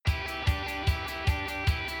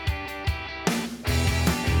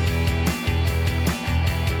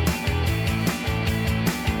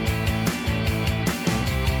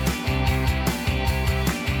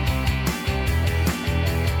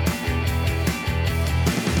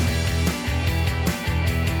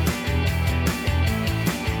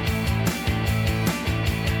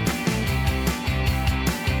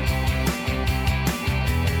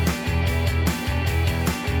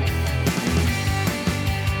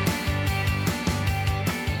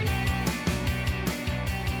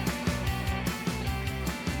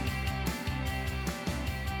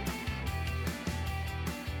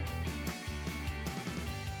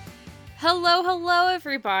Hello, hello,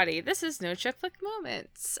 everybody. This is No Check Flick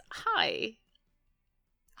Moments. Hi.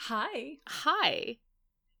 Hi. Hi.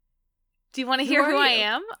 Do you want to hear who I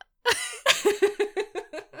am?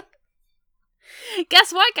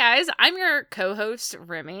 Guess what, guys? I'm your co-host,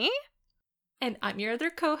 Remy. And I'm your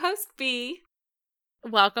other co-host, B.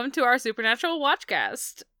 Welcome to our Supernatural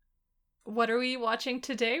Watchcast. What are we watching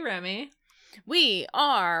today, Remy? We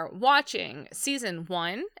are watching Season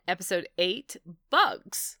 1, Episode 8,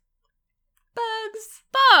 Bugs.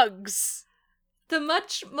 Bugs! The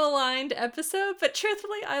much maligned episode, but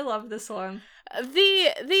truthfully, I love this one.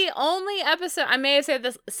 The only episode, I may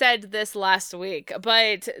have said this last week,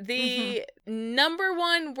 but the number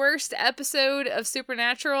one worst episode of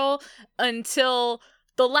Supernatural until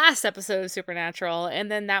the last episode of Supernatural,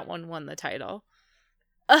 and then that one won the title.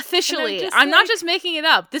 Officially. I'm not just making it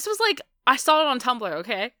up. This was I saw it on Tumblr,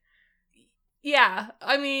 okay? Yeah,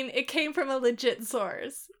 I mean, it came from a legit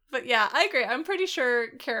source. But yeah, I agree. I'm pretty sure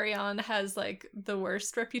Carry On has, the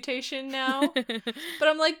worst reputation now. But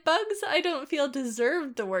I'm like, Bugs, I don't feel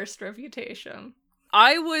deserved the worst reputation.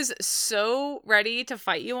 I was so ready to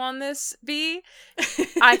fight you on this, B.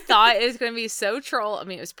 I thought it was going to be so troll. I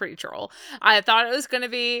mean, it was pretty troll. I thought it was going to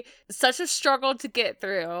be such a struggle to get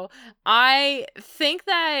through. I think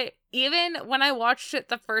that even when I watched it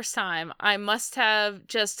the first time, I must have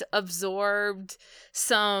just absorbed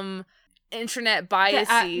some internet biases.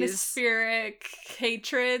 The atmospheric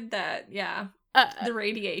hatred that, the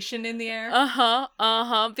radiation in the air.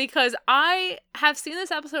 Because I have seen this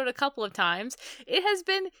episode a couple of times. It has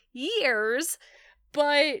been years,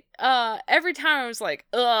 but every time I was like,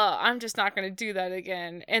 I'm just not going to do that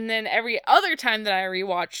again. And then every other time that I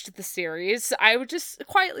rewatched the series, I would just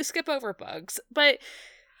quietly skip over Bugs. But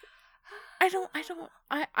I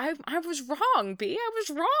was wrong, B. I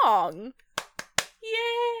was wrong.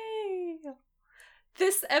 Yay!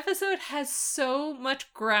 This episode has so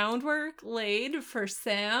much groundwork laid for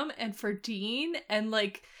Sam and for Dean, and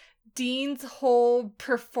Dean's whole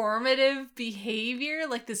performative behavior,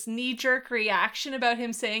 this knee-jerk reaction about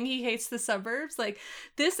him saying he hates the suburbs.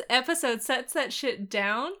 This episode sets that shit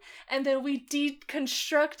down, and then we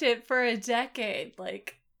deconstruct it for a decade.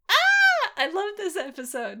 I love this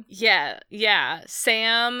episode. Yeah.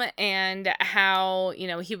 Sam and how,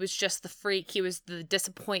 he was just the freak. He was the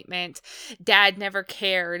disappointment. Dad never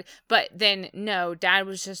cared. But then, no, Dad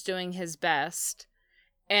was just doing his best.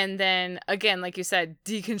 And then, again, like you said,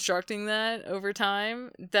 deconstructing that over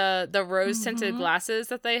time. The rose-tinted glasses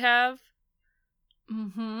that they have.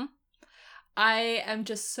 I am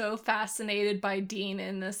just so fascinated by Dean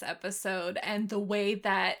in this episode and the way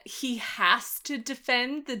that he has to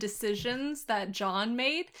defend the decisions that John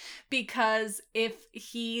made, because if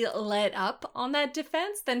he let up on that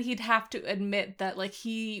defense, then he'd have to admit that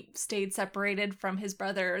he stayed separated from his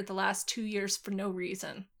brother the last 2 years for no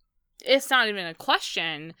reason. It's not even a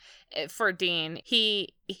question for Dean. He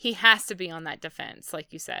has to be on that defense,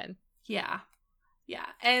 like you said. Yeah,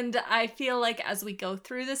 and I feel like as we go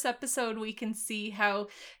through this episode, we can see how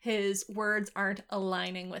his words aren't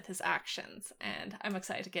aligning with his actions, and I'm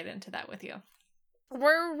excited to get into that with you.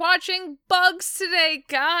 We're watching Bugs today,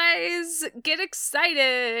 guys! Get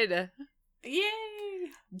excited! Yay!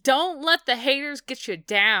 Don't let the haters get you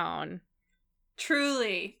down.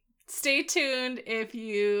 Truly. Stay tuned if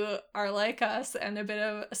you are like us and a bit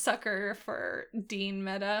of a sucker for Dean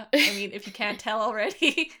meta. I mean, if you can't tell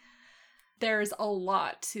already. There's a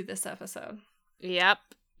lot to this episode. Yep.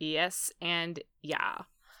 Yes. And yeah.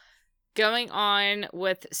 Going on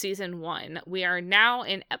with season 1, we are now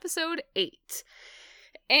in episode 8.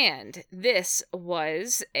 And this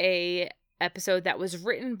was a episode that was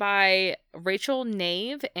written by Rachel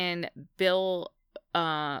Nave and Bill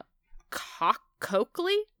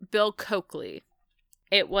Coakley? Bill Coakley.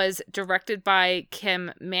 It was directed by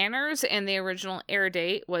Kim Manners, and the original air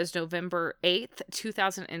date was November 8th,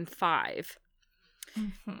 2005.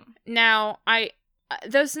 Now,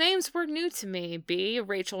 those names were new to me. B.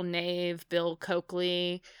 Rachel Nave, Bill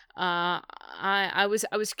Coakley. I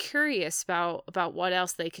was curious about what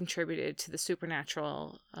else they contributed to the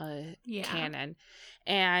Supernatural canon,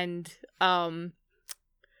 and I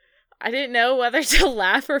didn't know whether to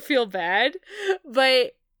laugh or feel bad,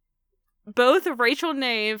 but both Rachel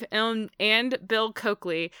Nave and Bill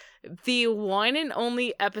Coakley, the one and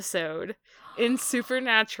only episode in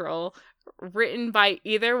Supernatural written by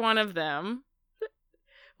either one of them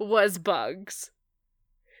was Bugs.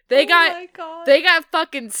 They got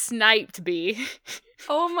fucking sniped, B.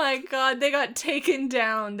 Oh my god, they got taken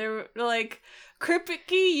down. They were like,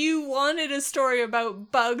 Kripke, you wanted a story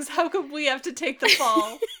about bugs. How come we have to take the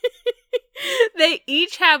fall? They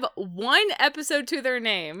each have one episode to their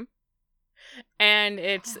name. and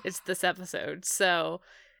it's this episode. So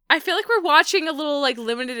I feel like we're watching a little like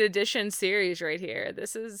limited edition series right here.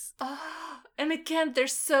 This is and again, they're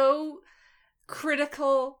so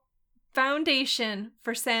critical foundation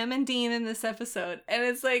for Sam and Dean in this episode. And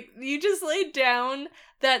it's like, you just laid down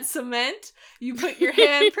that cement, you put your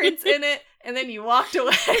handprints in it, and then you walked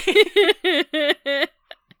away.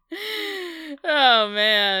 Oh,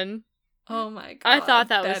 man. Oh my god. I thought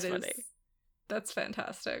that was funny. That's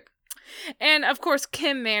fantastic. And of course,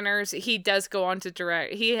 Kim Manners, he does go on to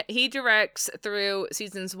direct. He directs through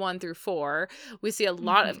seasons 1 through 4. We see a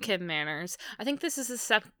lot of Kim Manners. I think this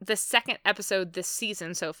is the second episode this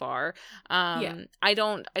season so far. I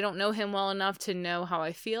don't know him well enough to know how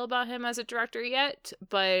I feel about him as a director yet,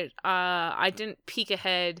 but I didn't peek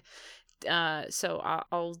ahead, so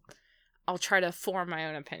I'll try to form my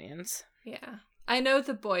own opinions. Yeah. I know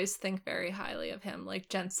the boys think very highly of him. Like,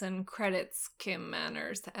 Jensen credits Kim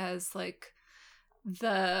Manners as, like,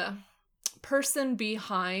 the person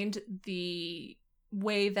behind the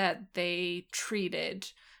way that they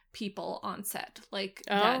treated people on set. Like,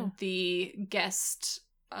 that the guest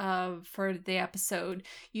for the episode,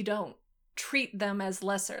 you don't treat them as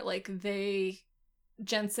lesser. Like,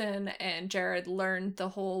 Jensen and Jared learned the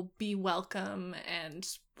whole be welcome and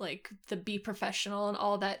like the be professional and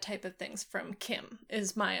all that type of things from Kim,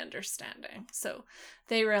 is my understanding. So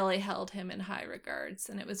they really held him in high regards,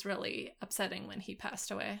 and it was really upsetting when he passed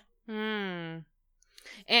away. And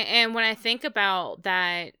when I think about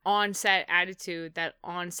that on-set attitude, that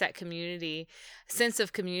on-set community, sense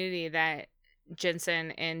of community that Jensen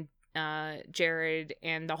and Jared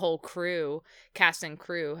and the whole crew, cast and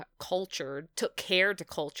crew, took care to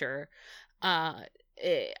culture, that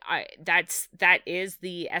is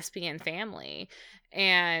the SPN family,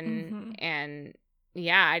 and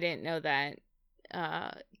yeah, I didn't know that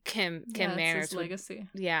Kim Manners his legacy.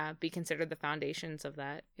 Be considered the foundations of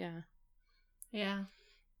that. Yeah.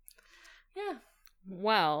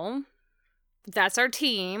 Well, that's our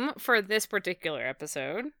team for this particular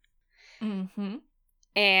episode.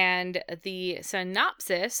 And the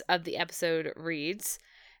synopsis of the episode reads: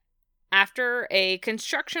 after a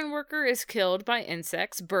construction worker is killed by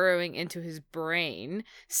insects burrowing into his brain,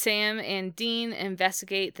 Sam and Dean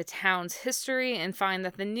investigate the town's history and find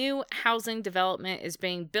that the new housing development is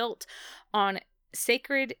being built on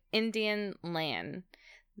sacred Indian land.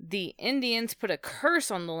 The Indians put a curse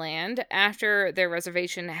on the land after their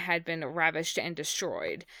reservation had been ravished and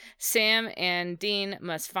destroyed. Sam and Dean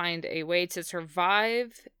must find a way to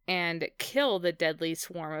survive and kill the deadly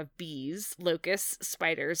swarm of bees, locusts,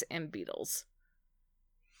 spiders, and beetles.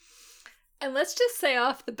 And let's just say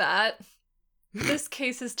off the bat, this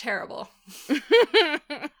case is terrible.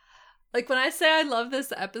 Like, when I say I love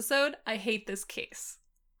this episode, I hate this case.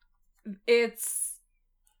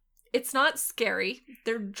 It's not scary.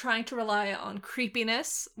 They're trying to rely on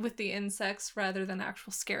creepiness with the insects rather than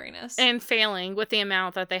actual scariness. And failing with the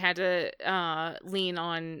amount that they had to lean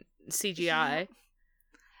on CGI. Yeah.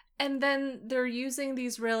 And then they're using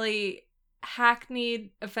these really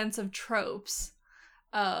hackneyed offensive tropes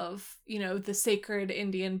of, the sacred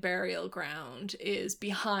Indian burial ground is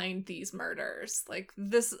behind these murders. Like,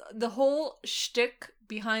 the whole shtick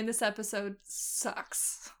behind this episode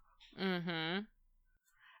sucks.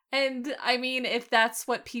 And, I mean, if that's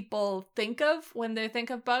what people think of when they think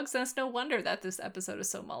of bugs, then it's no wonder that this episode is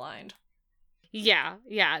so maligned. Yeah.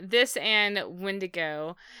 This and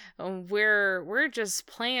Wendigo, we're just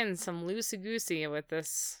playing some loosey-goosey with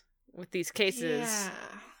these cases.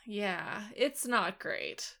 Yeah. It's not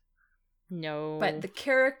great. No. But the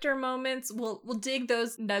character moments, we'll dig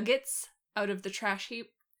those nuggets out of the trash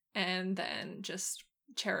heap and then just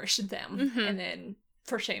cherish them. And then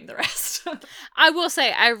for shame the rest. I will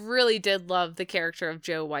say, I really did love the character of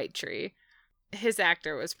Joe Whitetree. His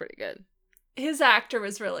actor was pretty good. His actor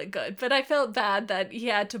was really good, but I felt bad that he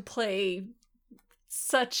had to play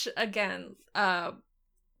such, again, a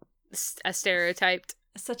stereotyped.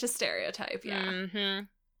 Such a stereotype, yeah.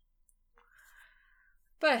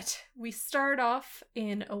 But we start off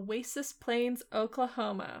in Oasis Plains,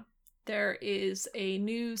 Oklahoma. There is a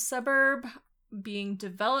new suburb being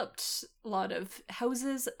developed, a lot of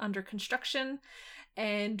houses under construction,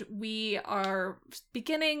 and we are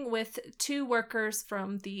beginning with 2 workers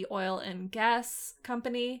from the oil and gas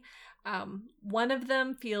company. One of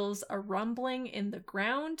them feels a rumbling in the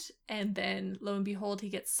ground, and then lo and behold, he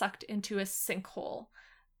gets sucked into a sinkhole,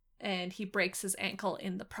 and he breaks his ankle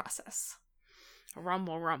in the process.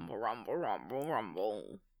 Rumble, rumble, rumble, rumble,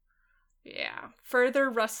 rumble. Yeah. Further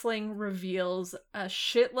rustling reveals a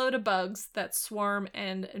shitload of bugs that swarm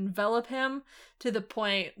and envelop him to the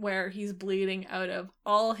point where he's bleeding out of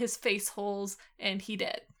all his face holes and he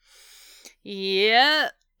dead. Yeah.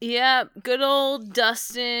 Yeah, good old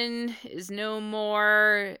Dustin is no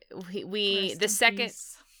more. We the second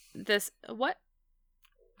peace. this what?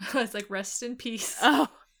 I was like, rest in peace. Oh,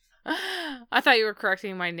 I thought you were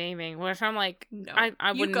correcting my naming, which I'm like, No, I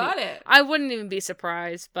wouldn't. you got it. I wouldn't even be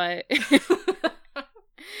surprised, but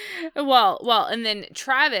well, and then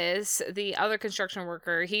Travis, the other construction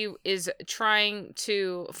worker, he is trying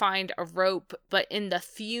to find a rope, but in the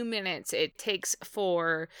few minutes it takes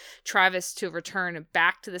for Travis to return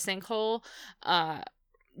back to the sinkhole,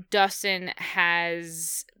 Dustin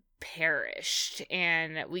has perished,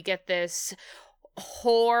 and we get this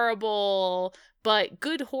horrible but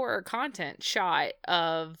good horror content shot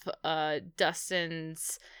of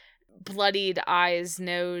Dustin's bloodied eyes,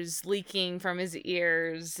 nose leaking from his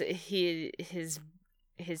ears. His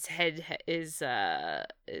head is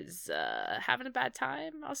having a bad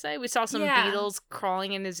time, I'll say. We saw some beetles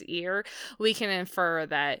crawling in his ear. We can infer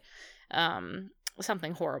that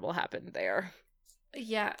something horrible happened there.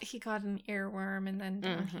 Yeah, he got an earworm and then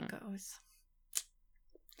down he goes.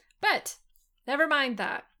 But never mind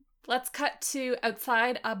that. Let's cut to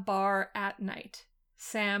outside a bar at night.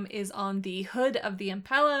 Sam is on the hood of the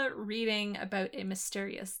Impala reading about a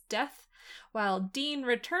mysterious death, while Dean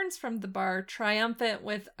returns from the bar triumphant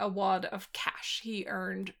with a wad of cash he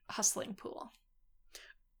earned hustling pool.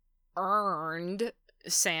 Earned,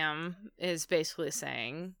 Sam is basically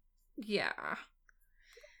saying. Yeah.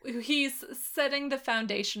 He's setting the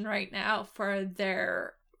foundation right now for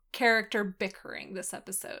their character bickering this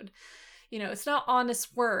episode. You know, it's not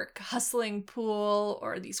honest work, hustling pool,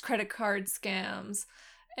 or these credit card scams.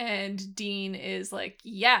 And Dean is like,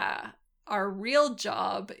 yeah, our real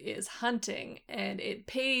job is hunting, and it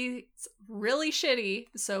pays really shitty,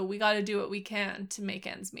 so we gotta do what we can to make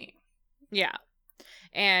ends meet. Yeah.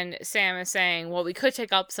 And Sam is saying, well, we could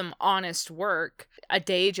take up some honest work, a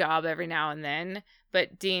day job every now and then.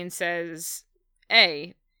 But Dean says,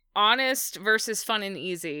 hey, honest versus fun and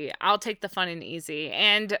easy. I'll take the fun and easy.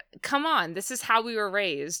 And come on, this is how we were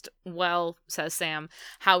raised. Well, says Sam,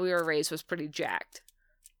 how we were raised was pretty jacked.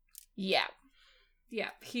 Yeah. Yeah,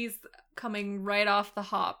 he's coming right off the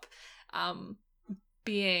hop,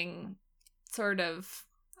 being sort of,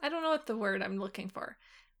 I don't know what the word I'm looking for.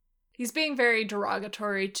 He's being very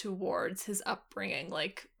derogatory towards his upbringing.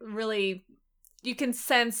 Like, really, you can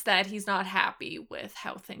sense that he's not happy with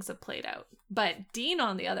how things have played out. But Dean,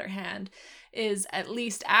 on the other hand, is at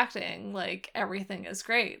least acting like everything is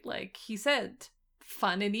great. Like he said,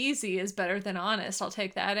 fun and easy is better than honest. I'll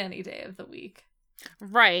take that any day of the week.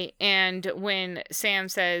 Right. And when Sam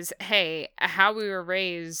says, hey, how we were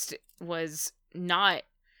raised was not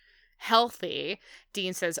healthy,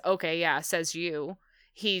 Dean says, okay, yeah, says you.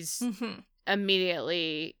 He's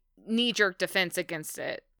immediately knee-jerk defense against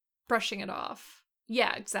it. Brushing it off.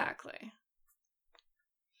 Yeah, exactly.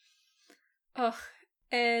 Ugh.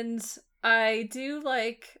 And I do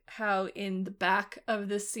like how in the back of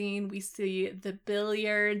the scene we see the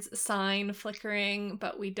billiards sign flickering,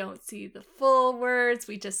 but we don't see the full words.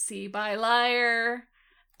 We just see "Bye Liar"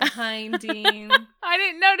 behind Dean. I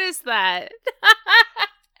didn't notice that.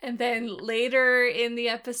 And then later in the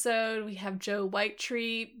episode, we have Joe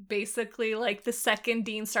Whitetree. Basically, like, the second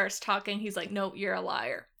Dean starts talking, he's like, no, you're a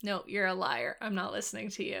liar. No, you're a liar. I'm not listening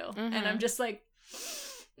to you. And I'm just like,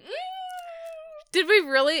 Did we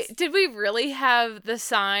really have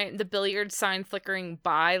the billiard sign flickering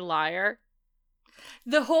by liar?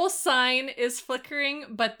 The whole sign is flickering,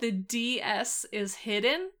 but the DS is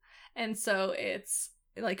hidden. And so it's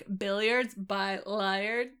like billiards by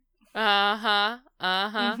liar. Uh-huh.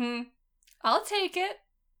 I'll take it.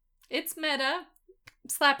 It's meta. I'm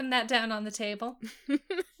slapping that down on the table.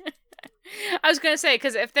 I was going to say,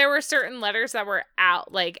 because if there were certain letters that were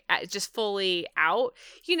out, like just fully out,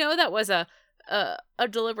 that was a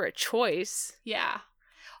deliberate choice. Yeah.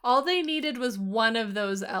 All they needed was one of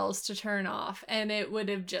those L's to turn off, and it would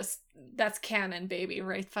have that's canon, baby,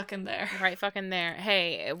 right fucking there. Right fucking there.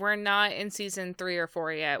 Hey, we're not in season 3 or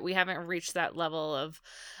 4 yet. We haven't reached that level of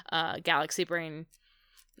Galaxy Brain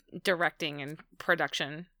directing and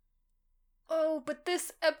production. Oh, but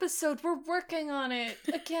this episode, we're working on it.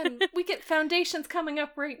 Again, we get foundations coming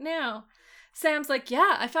up right now. Sam's like,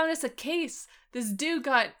 yeah, I found us a case. This dude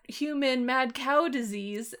got human mad cow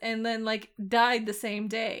disease and then, like, died the same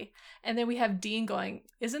day. And then we have Dean going,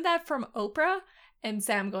 isn't that from Oprah? And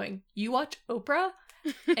Sam going, you watch Oprah?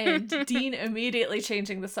 And Dean immediately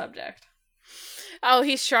changing the subject. Oh,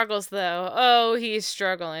 he struggles though. Oh, he's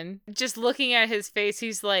struggling. Just looking at his face,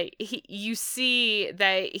 he's like, you see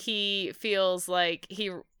that he feels like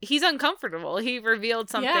he's uncomfortable. He revealed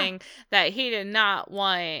something that he did not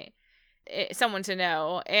want someone to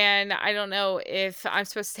know. And I don't know if I'm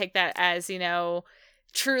supposed to take that as,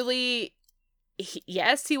 truly,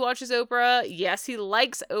 yes, he watches Oprah. Yes, he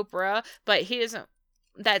likes Oprah, but he doesn't,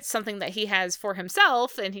 that's something that he has for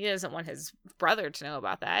himself, and he doesn't want his brother to know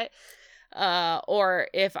about that. Or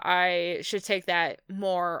if I should take that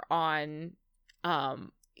more on,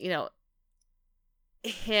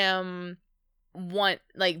 him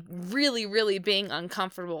really, really being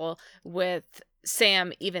uncomfortable with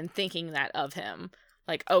Sam even thinking that of him.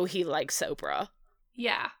 Like, oh, he likes Oprah.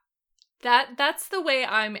 Yeah. That's the way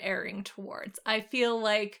I'm erring towards. I feel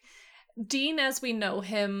like Dean, as we know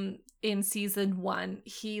him in season 1,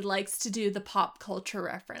 he likes to do the pop culture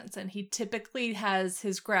reference, and he typically has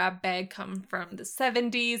his grab bag come from the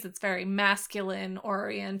 70s. It's very masculine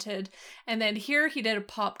oriented. And then here he did a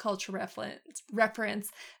pop culture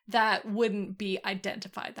reference that wouldn't be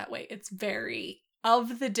identified that way. It's very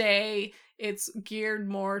of the day. It's geared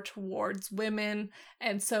more towards women.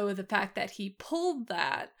 And so the fact that he pulled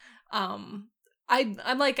that, I'm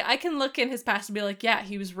like, I can look in his past and be like, yeah,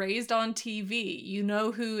 he was raised on TV. You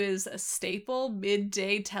know who is a staple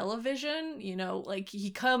midday television? Like he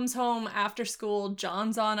comes home after school,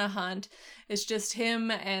 John's on a hunt. It's just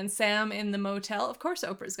him and Sam in the motel. Of course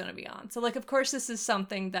Oprah's going to be on. So like, of course this is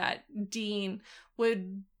something that Dean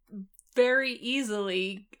would very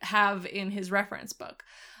easily have in his reference book.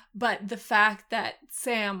 But the fact that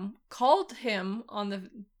Sam called him on the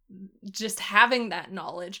just having that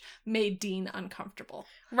knowledge made Dean uncomfortable.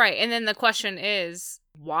 Right. And then the question is,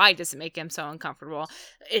 why does it make him so uncomfortable?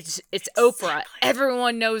 It's exactly. Oprah.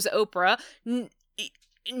 Everyone knows Oprah.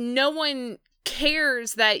 No one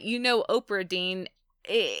cares that you know Oprah, Dean.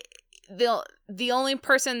 The only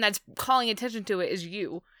person that's calling attention to it is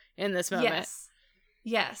you in this moment.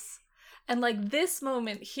 Yes. And like this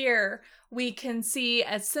moment here, we can see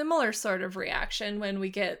a similar sort of reaction when we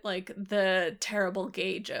get like the terrible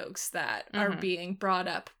gay jokes that are being brought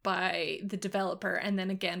up by the developer and then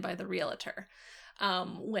again by the realtor.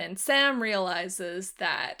 When Sam realizes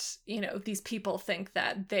that, these people think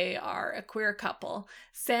that they are a queer couple,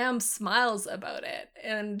 Sam smiles about it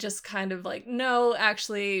and just kind of like, no,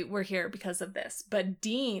 actually, we're here because of this. But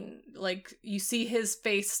Dean, like, you see his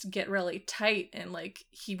face get really tight and like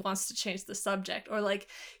he wants to change the subject, or like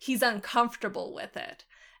he's uncomfortable with it.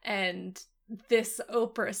 And this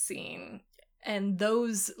Oprah scene and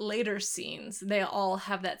those later scenes, they all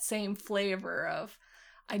have that same flavor of,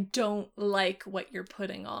 I don't like what you're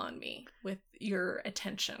putting on me with your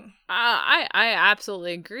attention. I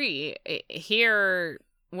absolutely agree. Here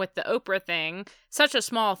with the Oprah thing, such a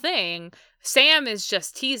small thing, Sam is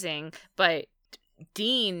just teasing, but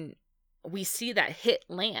Dean, we see that hit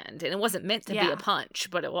land, and it wasn't meant to be a punch,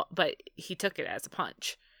 but he took it as a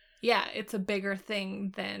punch. Yeah, it's a bigger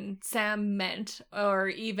thing than Sam meant, or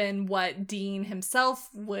even what Dean himself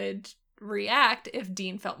would react if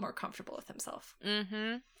Dean felt more comfortable with himself.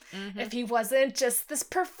 If he wasn't just this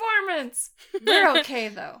performance. We're okay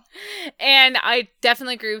though. And I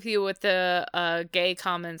definitely agree with you with the gay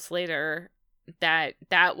comments later, that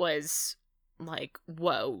was like,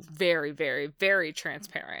 whoa, very, very, very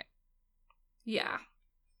transparent. Yeah.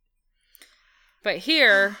 But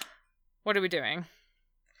here, what are we doing?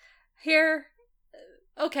 Here,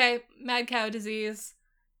 okay, mad cow disease.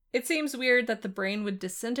 It seems weird that the brain would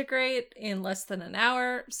disintegrate in less than an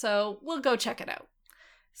hour, so we'll go check it out.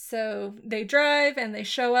 So they drive and they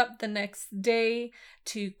show up the next day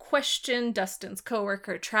to question Dustin's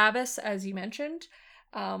coworker Travis, as you mentioned.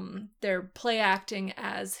 They're play acting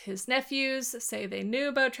as his nephews, say they knew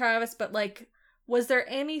about Travis, but like, was there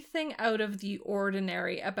anything out of the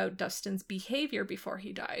ordinary about Dustin's behavior before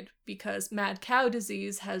he died? Because mad cow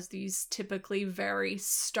disease has these typically very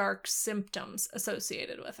stark symptoms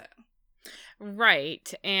associated with it.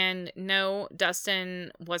 Right. And no,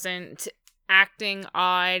 Dustin wasn't acting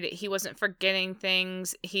odd. He wasn't forgetting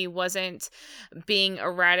things. He wasn't being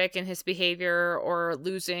erratic in his behavior or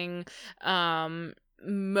losing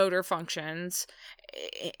motor functions.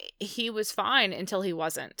 He was fine until he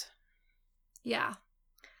wasn't. Yeah.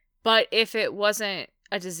 But if it wasn't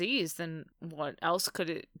a disease, then what else could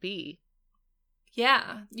it be?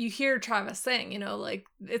 Yeah. You hear Travis saying, like,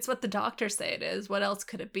 it's what the doctors say it is. What else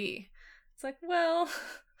could it be? It's like, well,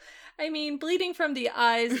 I mean, bleeding from the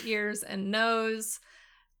eyes, ears, and nose.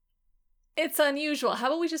 It's unusual. How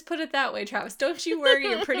about we just put it that way, Travis? Don't you worry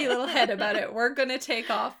your pretty little head about it. We're going to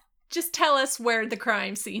take off just tell us where the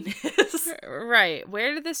crime scene is. Right.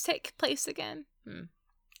 Where did this take place again?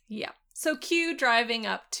 Yeah. So Q driving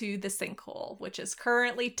up to the sinkhole, which is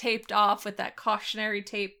currently taped off with that cautionary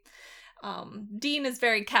tape. Dean is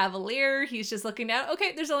very cavalier. He's just looking down.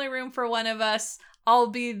 Okay, there's only room for one of us. I'll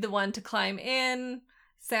be the one to climb in.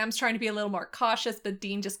 Sam's trying to be a little more cautious, but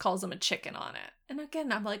Dean just calls him a chicken on it. And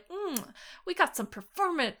again, I'm like, we got some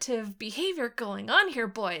performative behavior going on here,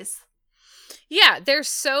 boys. Yeah, there's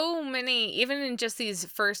so many, even in just these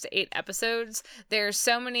first 8 episodes, there's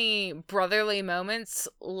so many brotherly moments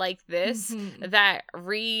like this that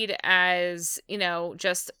read as,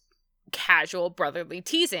 just casual brotherly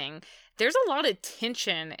teasing. There's a lot of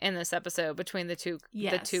tension in this episode between the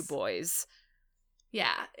two boys.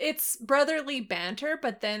 Yeah, it's brotherly banter,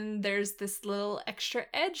 but then there's this little extra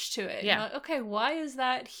edge to it. Yeah. Okay, why is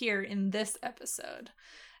that here in this episode?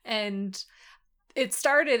 And it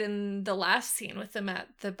started in the last scene with them at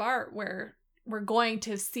the bar, where we're going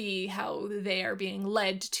to see how they are being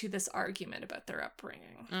led to this argument about their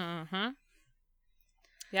upbringing.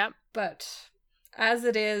 Yep. But as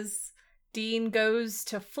it is, Dean goes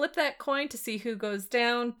to flip that coin to see who goes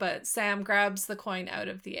down, but Sam grabs the coin out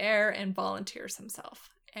of the air and volunteers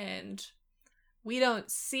himself. And we don't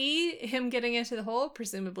see him getting into the hole,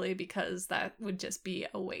 presumably because that would just be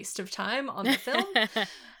a waste of time on the film.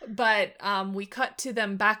 But we cut to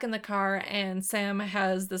them back in the car, and Sam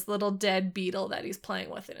has this little dead beetle that he's playing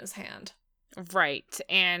with in his hand. Right.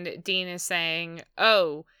 And Dean is saying,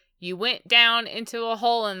 oh, you went down into a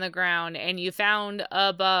hole in the ground and you found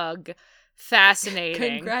a bug.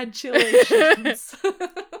 Fascinating. Congratulations.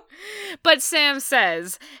 But Sam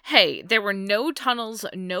says, hey, there were no tunnels,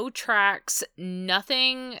 no tracks,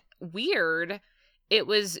 nothing weird. It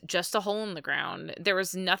was just a hole in the ground. There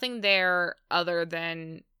was nothing there other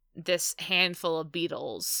than this handful of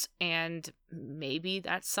beetles, and maybe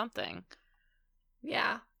that's something.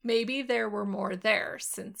 Yeah. Maybe there were more there,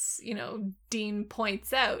 since, Dean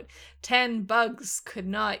points out 10 bugs could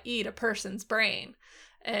not eat a person's brain.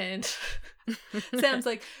 And Sam's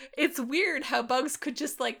like, it's weird how bugs could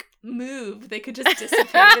just, move. They could just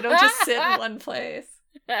dissipate. They don't just sit in one place.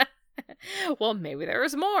 Well, maybe there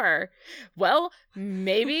was more. Well,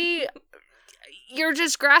 maybe you're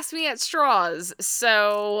just grasping at straws.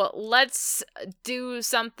 So let's do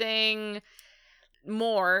something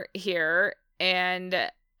more here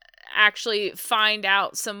and actually find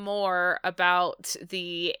out some more about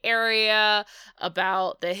the area,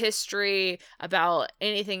 about the history, about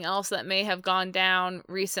anything else that may have gone down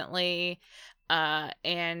recently.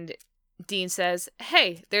 And Dean says,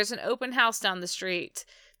 hey, there's an open house down the street.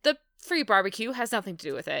 The free barbecue has nothing to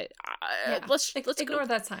do with it. Let's ignore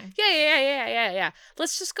that sign. Yeah.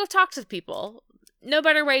 Let's just go talk to people. No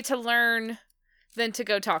better way to learn than to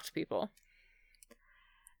go talk to people.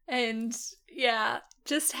 And yeah,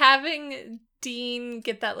 just having Dean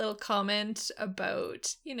get that little comment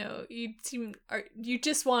about, you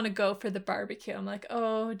just want to go for the barbecue. I'm like,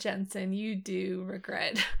 oh, Jensen, you do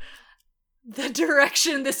regret the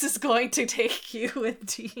direction this is going to take you with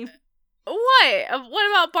Dean. What?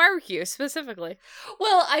 What about barbecue specifically?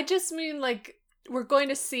 Well, I just mean we're going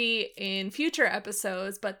to see in future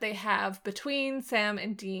episodes, but they have between Sam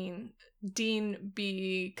and Dean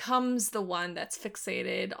becomes the one that's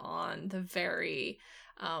fixated on the very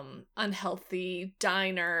unhealthy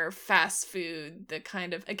diner, fast food, the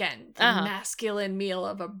kind of, again, the masculine meal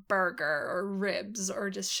of a burger or ribs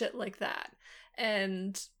or just shit like that.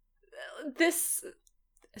 And this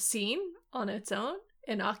scene on its own,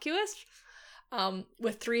 innocuous,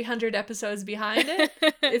 with 300 episodes behind it,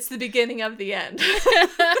 it's the beginning of the end.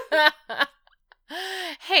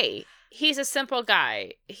 Hey, he's a simple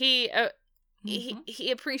guy. He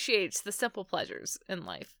appreciates the simple pleasures in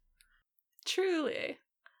life. Truly.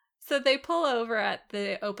 So they pull over at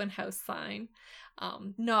the open house sign,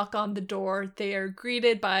 knock on the door. They are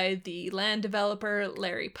greeted by the land developer,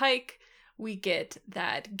 Larry Pike. We get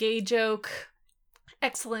that gay joke.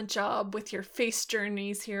 Excellent job with your face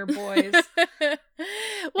journeys here, boys.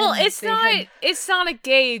 Well, it's not a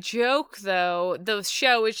gay joke though. The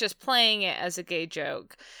show is just playing it as a gay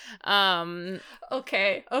joke. Okay,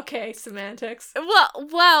 semantics.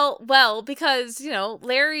 Well, because,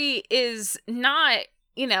 Larry is not,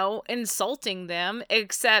 insulting them,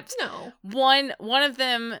 except one of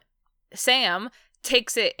them, Sam,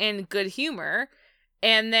 takes it in good humor,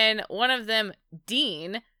 and then one of them,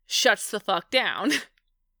 Dean, shuts the fuck down.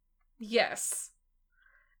 Yes.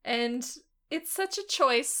 And it's such a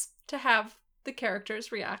choice to have the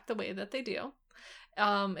characters react the way that they do.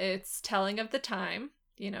 It's telling of the time.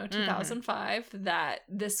 Mm-hmm. 2005, that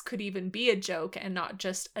this could even be a joke and not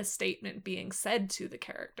just a statement being said to the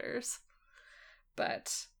characters.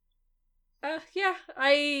 But yeah,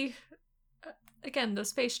 again, those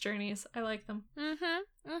space journeys, I like them.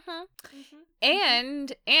 Mm-hmm. Mm-hmm.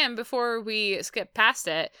 Mm-hmm. And before we skip past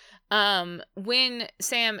it, when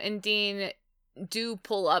Sam and Dean do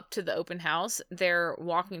pull up to the open house, they're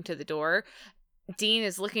walking to the door. Dean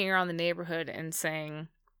is looking around the neighborhood and saying,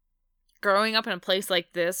 growing up in a place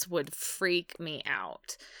like this would freak me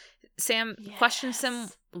out. Sam questions him,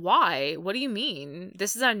 why? What do you mean?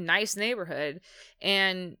 This is a nice neighborhood.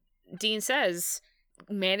 And Dean says,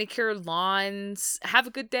 manicured lawns, have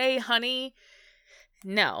a good day, honey.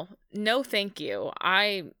 No, thank you.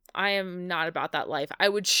 I am not about that life. I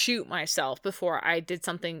would shoot myself before I did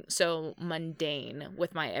something so mundane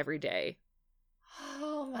with my everyday.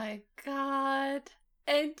 Oh my god.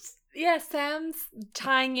 And yeah, Sam's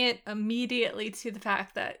tying it immediately to the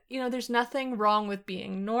fact that, there's nothing wrong with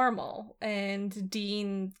being normal. And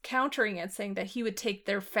Dean countering it, saying that he would take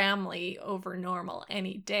their family over normal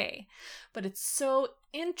any day. But it's so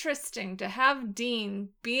interesting to have Dean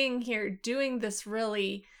being here doing this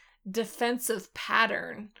really defensive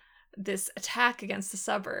pattern, this attack against the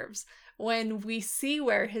suburbs, when we see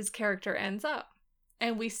where his character ends up.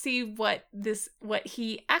 And we see what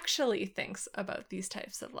he actually thinks about these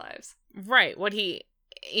types of lives. Right. What he,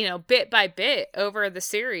 bit by bit over the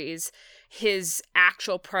series, his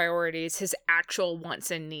actual priorities, his actual wants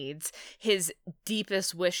and needs, his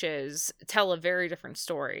deepest wishes tell a very different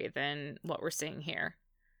story than what we're seeing here.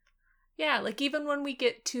 Yeah, like even when we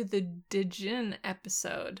get to the Dejin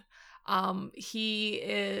episode, he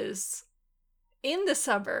is in the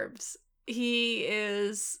suburbs.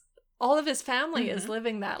 All of his family is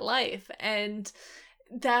living that life. And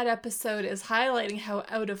that episode is highlighting how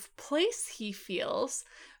out of place he feels,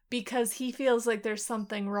 because he feels like there's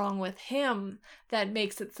something wrong with him that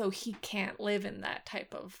makes it so he can't live in that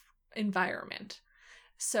type of environment.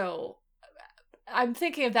 So I'm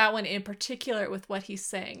thinking of that one in particular with what he's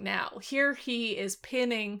saying now. Here he is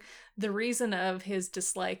pinning the reason of his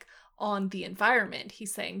dislike on the environment.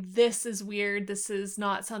 He's saying, this is weird, this is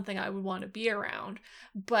not something I would want to be around.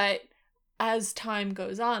 But as time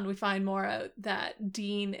goes on, we find more out that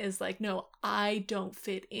Dean is like, no, I don't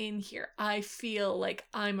fit in here. I feel like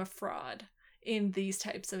I'm a fraud in these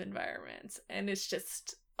types of environments. And it's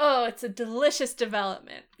just, it's a delicious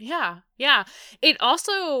development. Yeah. It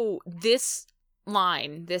also, this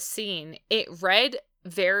scene, it read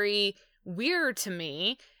very weird to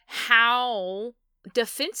me how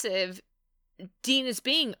defensive Dean is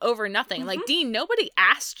being over nothing. Like, Dean, nobody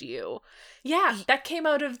asked you. Yeah, that came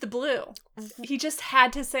out of the blue. He just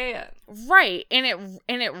had to say it. Right. And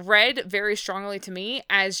it read very strongly to me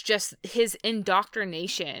as just his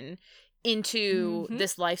indoctrination into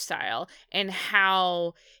this lifestyle, and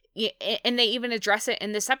how, and they even address it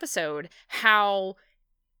in this episode, how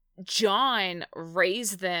John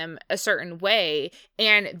raised them a certain way,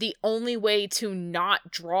 and the only way to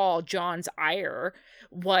not draw John's ire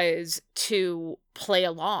was to play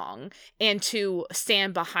along and to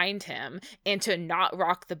stand behind him and to not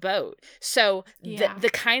rock the boat. So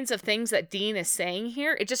the kinds of things that Dean is saying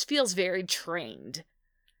here, it just feels very trained.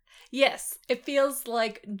 Yes, it feels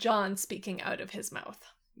like John speaking out of his mouth.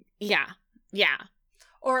 Yeah.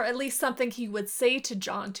 Or at least something he would say to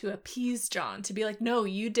John to appease John, to be like, no,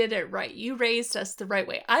 you did it right. You raised us the right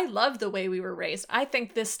way. I love the way we were raised. I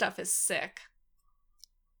think this stuff is sick.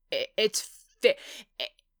 It's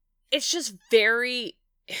just very,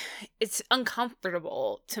 it's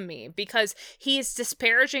uncomfortable to me, because he is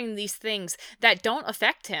disparaging these things that don't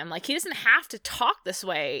affect him. Like, he doesn't have to talk this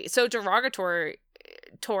way so derogatory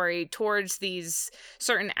towards these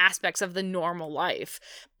certain aspects of the normal life,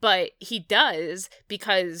 but he does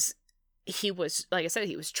because he was, like I said,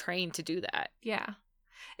 he was trained to do that. Yeah,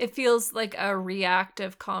 it feels like a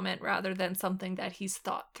reactive comment rather than something that he's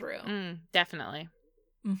thought through. Definitely.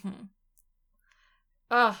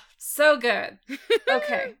 Oh, so good.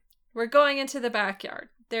 Okay, we're going into the backyard.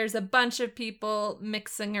 There's a bunch of people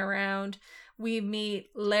mixing around. We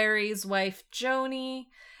meet Larry's wife, Joni.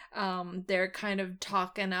 They're kind of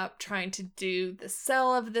talking up, trying to do the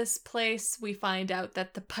sell of this place. We find out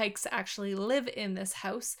that the Pikes actually live in this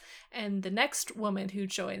house. And the next woman who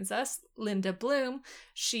joins us, Linda Bloom,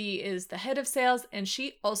 she is the head of sales, and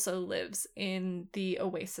she also lives in the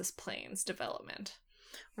Oasis Plains development.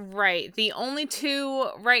 Right. The only two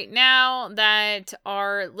right now that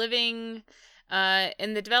are living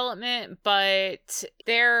in the development, but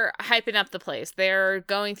they're hyping up the place. They're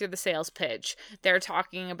going through the sales pitch. They're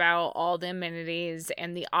talking about all the amenities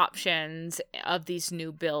and the options of these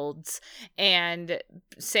new builds. And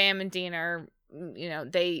Sam and Dean are,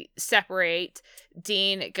 they separate.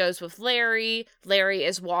 Dean goes with Larry. Larry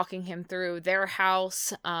is walking him through their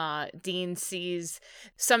house. Dean sees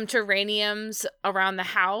some terrariums around the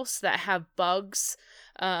house that have bugs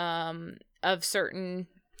of certain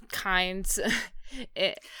kinds.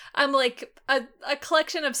 I'm like a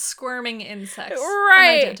collection of squirming insects,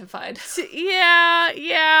 right? Unidentified. Yeah.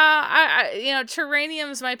 I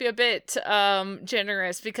terrariums might be a bit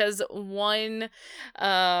generous, because one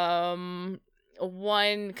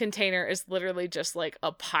container is literally just like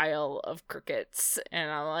a pile of crickets,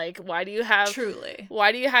 and I'm like, why do you have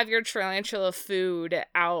your tarantula food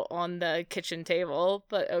out on the kitchen table?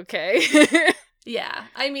 But okay. Yeah,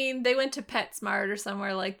 I mean, they went to PetSmart or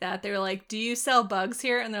somewhere like that. They were like, do you sell bugs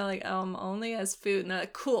here? And they're like, only as food. And they're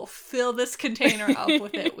like, cool, fill this container up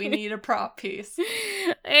with it. We need a prop piece.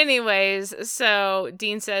 Anyways, so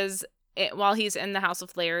Dean says, while he's in the house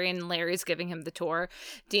with Larry and Larry's giving him the tour,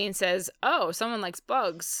 Dean says, oh, someone likes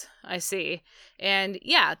bugs, I see. And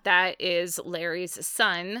yeah, that is Larry's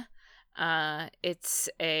son. It's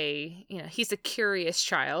he's a curious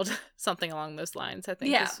child, something along those lines, I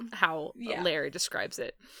think, is how Larry describes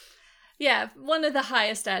it. Yeah, one of the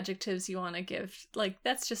highest adjectives you want to give. Like,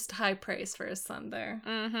 that's just high praise for his son there.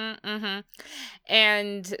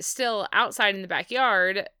 And still outside in the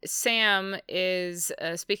backyard, Sam is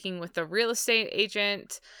speaking with the real estate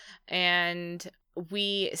agent, and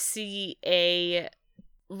we see a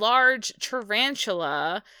large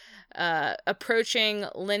tarantula approaching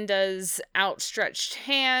Linda's outstretched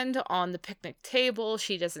hand on the picnic table.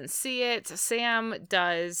 She doesn't see it. Sam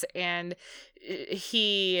does, and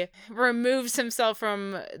he removes himself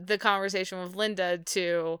from the conversation with Linda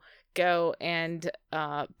to go and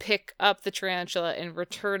pick up the tarantula and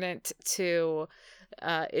return it to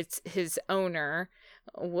his owner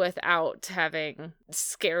without having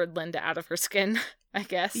scared Linda out of her skin, I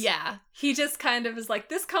guess. Yeah. He just kind of is like,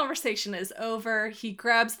 this conversation is over. He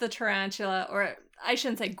grabs the tarantula, or I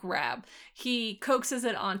shouldn't say grab. He coaxes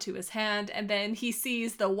it onto his hand, and then he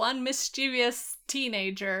sees the one mischievous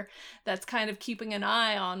teenager that's kind of keeping an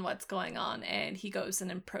eye on what's going on, and he goes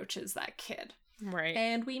and approaches that kid. Right.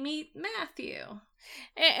 And we meet Matthew.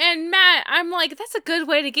 And Matt, I'm like, that's a good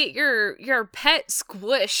way to get your pet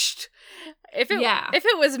squished. If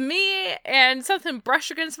it was me and something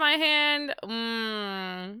brushed against my hand,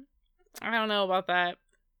 I don't know about that.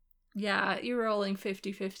 Yeah, you're rolling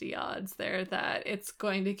 50-50 odds there that it's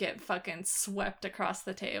going to get fucking swept across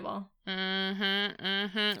the table.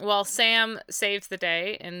 Well, Sam saves the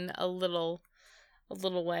day in a little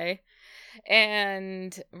way,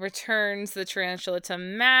 and returns the tarantula to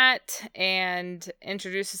Matt and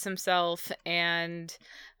introduces himself and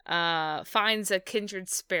finds a kindred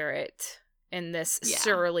spirit in this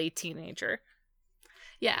surly teenager.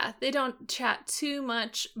 Yeah, they don't chat too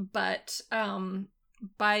much, but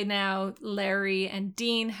by now Larry and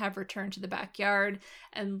Dean have returned to the backyard,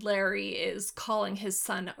 and Larry is calling his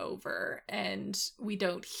son over, and we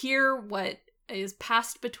don't hear what is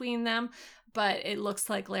passed between them, but it looks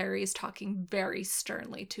like Larry is talking very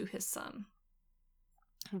sternly to his son.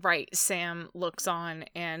 Right. Sam looks on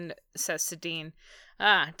and says to Dean,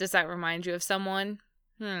 does that remind you of someone?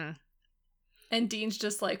 And Dean's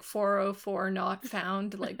just like, 404 not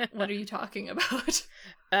found. Like, what are you talking about?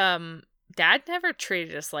 Dad never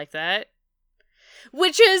treated us like that.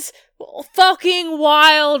 Which is fucking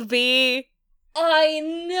wild, B. I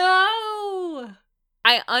know!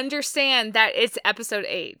 I understand that it's episode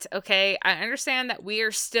 8, okay? I understand that we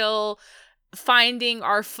are still finding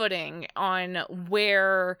our footing on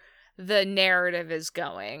where the narrative is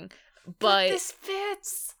going. But this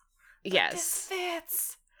fits. Yes. This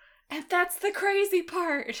fits. And that's the crazy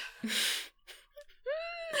part.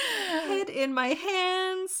 Head in my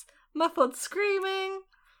hands, muffled screaming.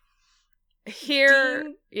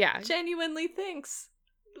 Here, Dean genuinely thinks,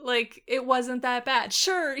 like, it wasn't that bad.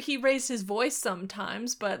 Sure, he raised his voice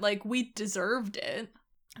sometimes, but, like, we deserved it.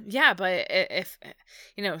 Yeah, but if,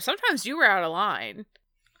 sometimes you were out of line.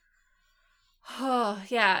 Oh,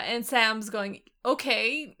 yeah, and Sam's going,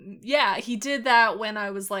 okay, yeah, he did that when I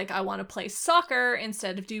was like, I want to play soccer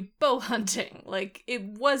instead of do bow hunting. Like, it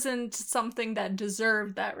wasn't something that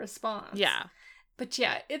deserved that response. Yeah. But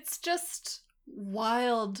yeah, it's just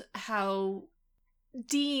wild how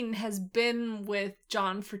Dean has been with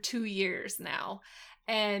John for 2 years now.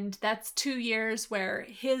 And that's 2 years where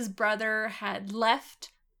his brother had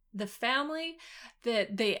left the family,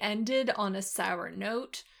 that they ended on a sour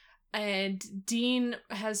note. And Dean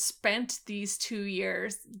has spent these 2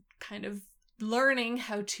 years kind of learning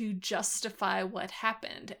how to justify what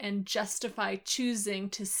happened and justify choosing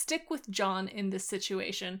to stick with John in this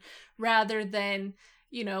situation rather than,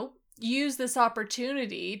 you know, use this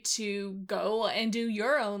opportunity to go and do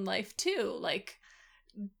your own life too. Like,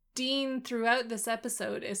 Dean throughout this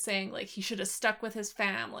episode is saying like he should have stuck with his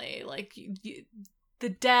family. Like the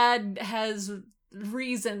dad has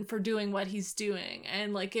reason for doing what he's doing,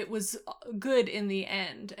 and like it was good in the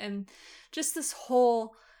end. And just this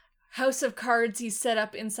whole house of cards he set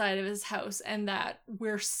up inside of his house, and that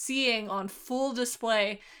we're seeing on full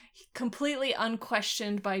display, completely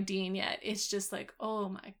unquestioned by Dean yet. It's just like, oh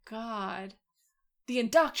my god, the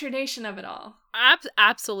indoctrination of it all.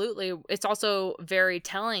 Absolutely. It's also very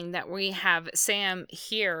telling that we have Sam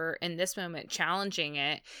here in this moment challenging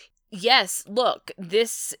it. Yes, look,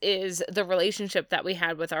 this is the relationship that we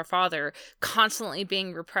had with our father, constantly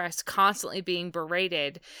being repressed, constantly being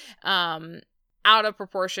berated, out of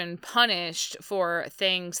proportion, punished for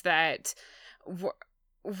things that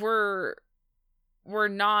were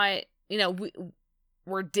not, you know,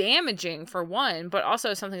 were damaging for one, but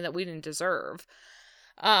also something that we didn't deserve.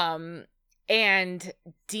 And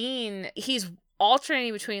Dean, he's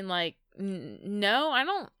alternating between like, no, I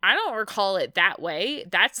don't recall it that way.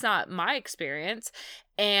 That's not my experience.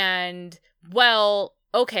 And well,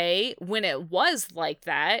 okay, when it was like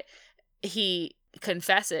that, he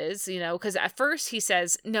confesses, you know, because at first he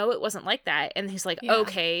says, no, it wasn't like that. And he's like, yeah,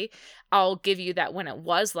 okay, I'll give you that when it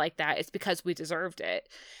was like that. It's because we deserved it.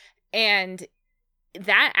 And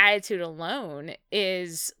that attitude alone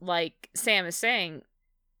is like Sam is saying,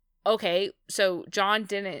 okay, so John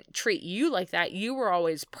didn't treat you like that. You were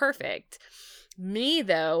always perfect. Me,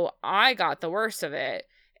 though, I got the worst of it.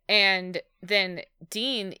 And then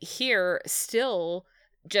Dean here still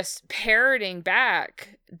just parroting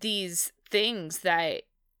back these things that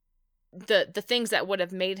the things that would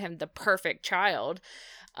have made him the perfect child.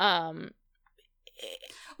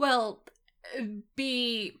 Well,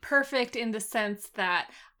 be perfect in the sense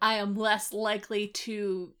that I am less likely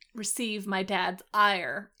to receive my dad's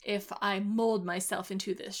ire if I mold myself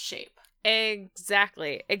into this shape.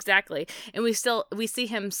 Exactly. And we see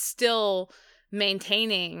him still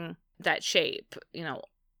maintaining that shape, you know.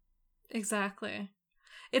 Exactly.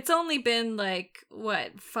 It's only been like,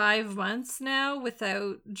 what, 5 months now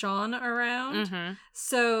without John around? Mm-hmm.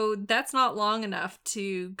 So that's not long enough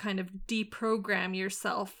to kind of deprogram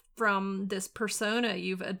yourself from this persona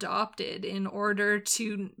you've adopted in order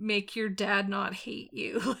to make your dad not hate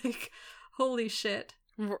you. Like, holy shit.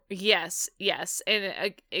 Yes.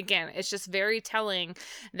 And again, it's just very telling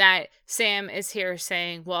that Sam is here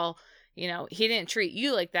saying, well, you know, he didn't treat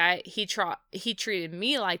you like that. He treated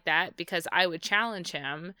me like that because I would challenge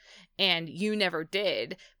him and you never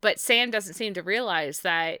did. But Sam doesn't seem to realize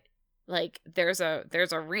that, like, there's a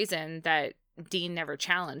reason that Dean never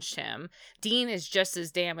challenged him. Dean is just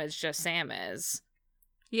as damaged as Sam is.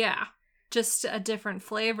 Yeah, just a different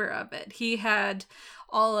flavor of it. He had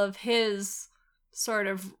all of his sort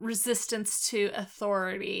of resistance to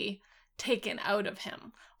authority taken out of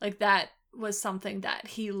him. Like, that was something that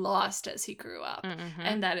he lost as he grew up. Mm-hmm.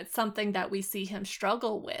 And that it's something that we see him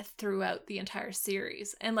struggle with throughout the entire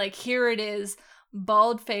series. And like, here it is,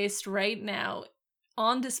 bald-faced right now,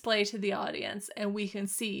 on display to the audience, and we can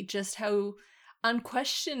see just how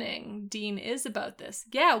unquestioning Dean is about this.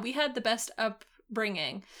 Yeah, we had the best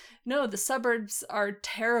upbringing. No, the suburbs are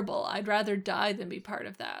terrible. I'd rather die than be part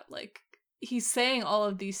of that. Like, he's saying all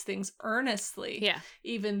of these things earnestly, yeah,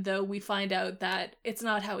 even though we find out that it's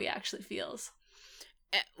not how he actually feels.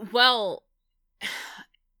 Well,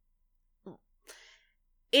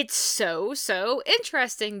 it's so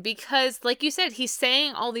interesting because, like you said, he's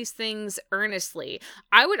saying all these things earnestly.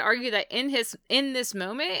 I would argue that in this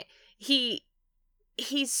moment, he's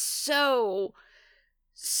so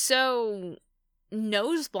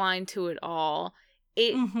nose blind to it all.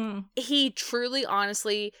 He truly,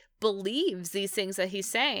 honestly believes these things that he's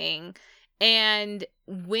saying, and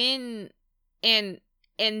then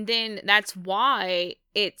that's why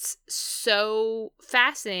it's so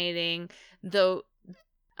fascinating, though,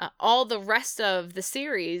 all the rest of the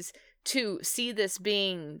series, to see this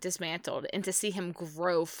being dismantled and to see him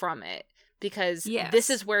grow from it, because this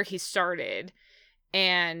is where he started,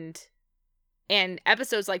 and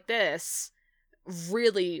episodes like this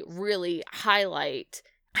really highlight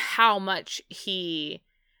how much he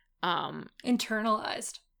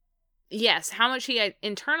internalized. Yes, how much he had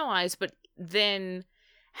internalized, but then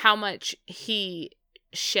how much he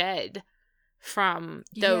shed from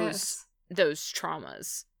those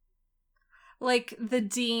traumas. Like the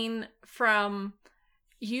Dean from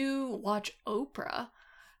you watch Oprah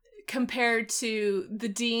compared to the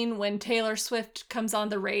Dean when Taylor Swift comes on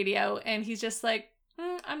the radio and he's just like,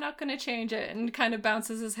 I'm not going to change it, and kind of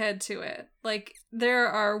bounces his head to it. Like, there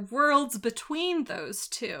are worlds between those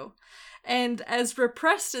two. And as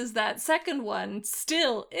repressed as that second one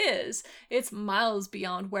still is, it's miles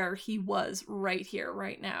beyond where he was right here,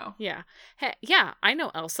 right now. Yeah. Hey, yeah, I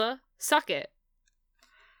know, Elsa. Suck it.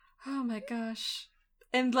 Oh my gosh.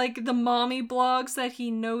 And like the mommy blogs that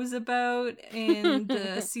he knows about in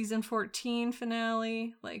the season 14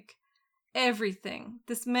 finale, like everything.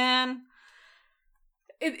 This man,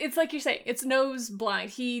 it's like you're saying, it's nose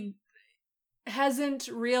blind. He hasn't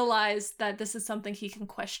realized that this is something he can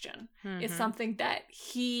question. Mm-hmm. It's something that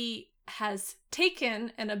he has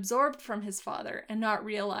taken and absorbed from his father and not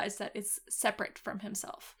realized that it's separate from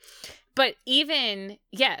himself. But even,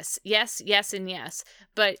 yes, and yes.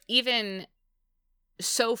 But even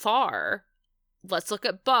so far, let's look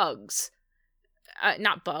at bugs.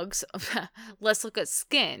 Not bugs. Let's look at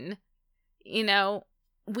Skin. You know,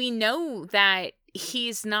 we know that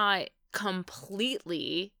he's not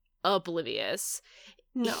completely oblivious.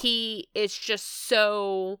 No. He is just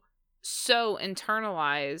so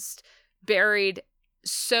internalized, buried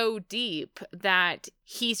so deep that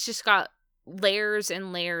he's just got layers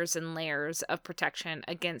and layers and layers of protection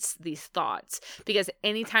against these thoughts. Because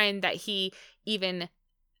anytime that he even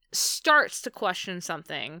starts to question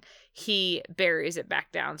something, he buries it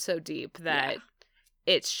back down so deep that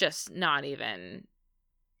it's just not even,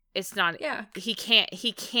 it's not, he can't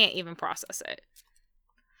even process it.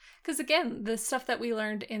 Because again, the stuff that we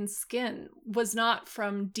learned in Skin was not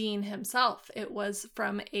from Dean himself. It was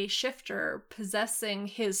from a shifter possessing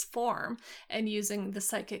his form and using the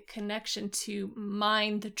psychic connection to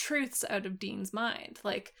mine the truths out of Dean's mind.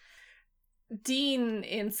 Like, Dean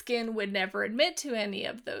in Skin would never admit to any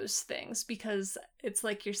of those things because it's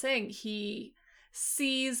like you're saying, he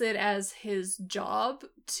sees it as his job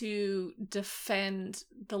to defend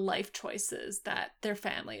the life choices that their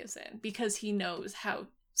family is in because he knows how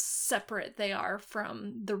separate they are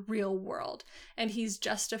from the real world, and he's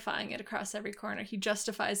justifying it across every corner. He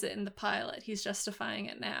justifies it in the pilot, he's justifying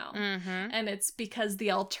it now. And it's because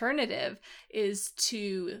the alternative is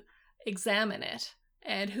to examine it,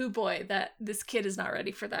 and hoo boy, that this kid is not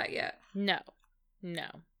ready for that yet. No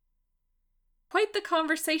Quite the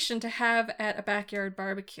conversation to have at a backyard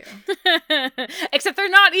barbecue. Except they're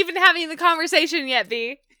not even having the conversation yet,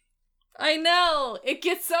 B. I know! It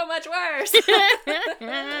gets so much worse!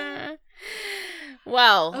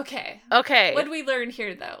 Well. Okay. What did we learn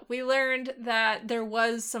here, though? We learned that there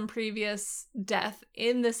was some previous death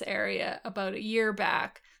in this area about a year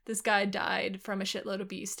back. This guy died from a shitload of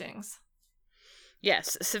bee stings.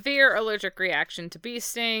 Yes, severe allergic reaction to bee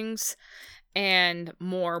stings and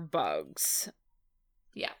more bugs.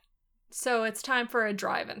 Yeah. So it's time for a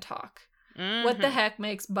drive-in talk. What the heck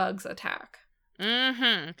makes bugs attack?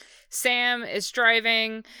 Sam is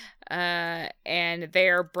driving, and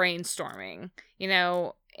they're brainstorming. You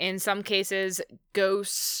know, in some cases,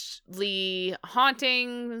 ghostly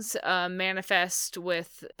hauntings manifest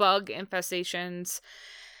with bug infestations,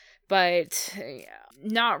 but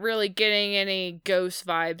not really getting any ghost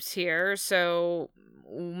vibes here. So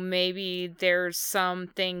maybe there's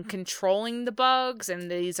something controlling the bugs, and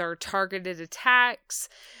these are targeted attacks.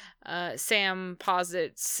 Sam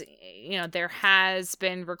posits, you know, there has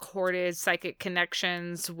been recorded psychic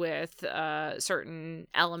connections with certain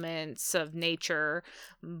elements of nature.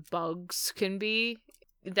 Bugs could be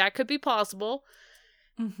plausible.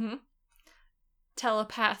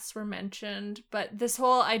 Telepaths were mentioned, but this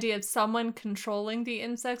whole idea of someone controlling the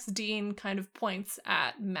insects, Dean kind of points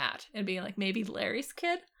at Matt and being like, maybe Larry's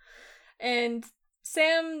kid? And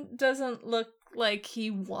Sam doesn't look like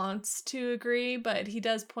he wants to agree, but he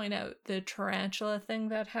does point out the tarantula thing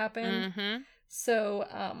that happened. So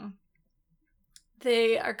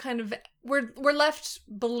they are kind of, we're left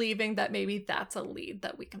believing that maybe that's a lead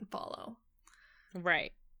that we can follow.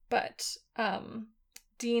 Right. But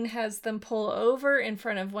Dean has them pull over in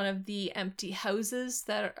front of one of the empty houses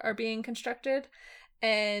that are being constructed,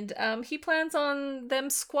 and he plans on them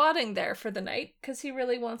squatting there for the night because he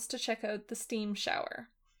really wants to check out the steam shower.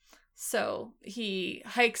 So he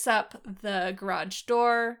hikes up the garage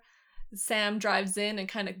door. Sam drives in and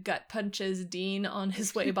kind of gut punches Dean on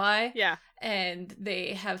his way by. Yeah. And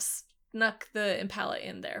they have snuck the Impala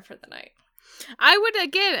in there for the night. I would,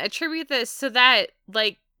 again, attribute this to that,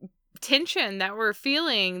 like, tension that we're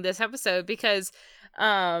feeling this episode because,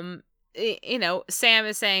 you know, Sam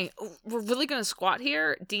is saying, oh, we're really going to squat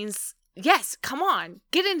here? Dean's, yes, come on,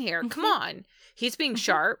 get in here, come on. He's being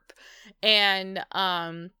sharp. And,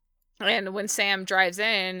 And when Sam drives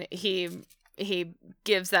in, he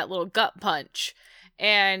gives that little gut punch.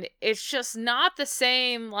 And it's just not the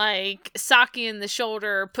same, like, sock you in the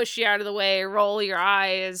shoulder, push you out of the way, roll your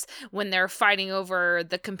eyes when they're fighting over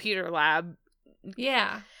the computer lab.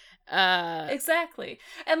 Yeah. Exactly.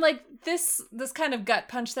 And, like, this kind of gut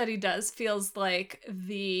punch that he does feels like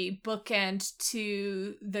the bookend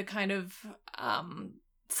to the kind of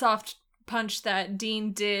soft punch that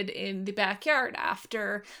Dean did in the backyard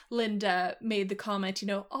after Linda made the comment,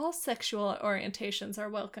 all sexual orientations are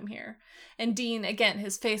welcome here. And Dean, again,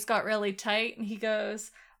 his face got really tight and he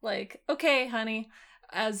goes like, okay, honey,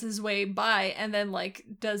 as his way by, and then like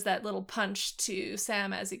does that little punch to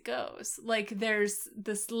Sam as he goes. Like there's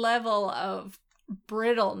this level of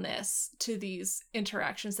brittleness to these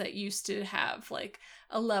interactions that used to have like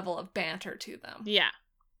a level of banter to them.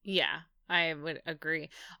 Yeah, I would agree.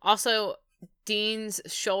 Also, Dean's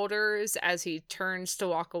shoulders, as he turns to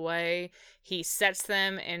walk away, he sets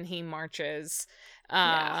them and he marches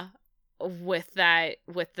with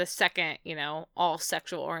the second, all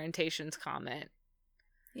sexual orientations comment.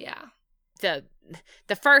 Yeah.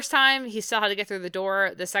 The first time he still had to get through the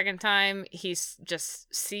door. The second time he's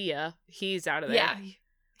just see ya. He's out of there. Yeah,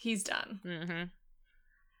 he's done. Mm-hmm.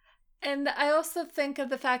 And I also think of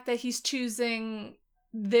the fact that he's choosing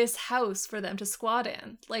this house for them to squat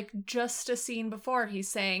in. Like, just a scene before, he's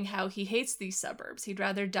saying how he hates these suburbs. He'd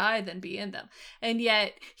rather die than be in them. And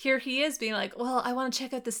yet, here he is being like, well, I want to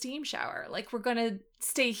check out the steam shower. Like, we're going to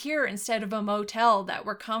stay here instead of a motel that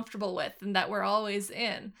we're comfortable with and that we're always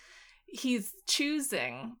in. He's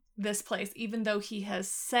choosing this place, even though he has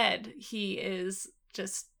said he is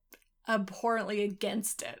just abhorrently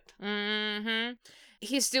against it. Mm-hmm.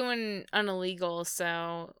 He's doing an illegal,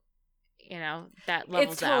 so... that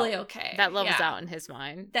levels it's totally out. Okay. That levels out in his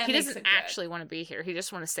mind. That he makes doesn't it good. actually want to be here. He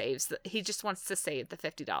just wants to save the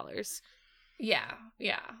 $50. Yeah.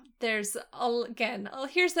 There's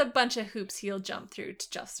here's a bunch of hoops he'll jump through to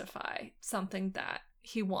justify something that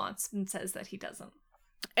he wants and says that he doesn't.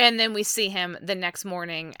 And then we see him the next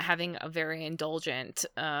morning having a very indulgent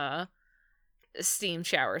steam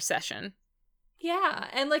shower session. Yeah,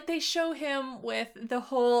 and like they show him with the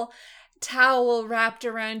whole towel wrapped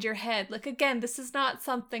around your head. Like, again, this is not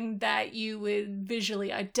something that you would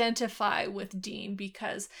visually identify with Dean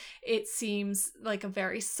because it seems like a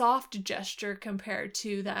very soft gesture compared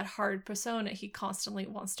to that hard persona he constantly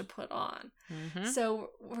wants to put on. Mm-hmm.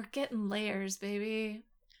 So we're getting layers, baby.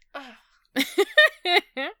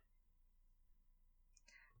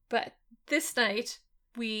 But this night,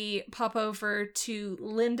 we pop over to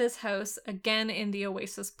Linda's house, again in the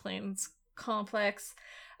Oasis Plains complex.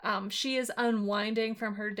 She is unwinding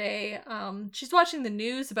from her day. She's watching the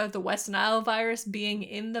news about the West Nile virus being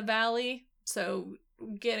in the valley. So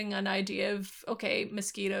getting an idea of, okay,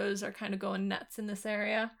 mosquitoes are kind of going nuts in this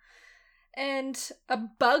area. And a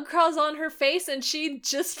bug crawls on her face and she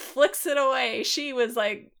just flicks it away. She was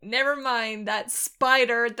like, never mind that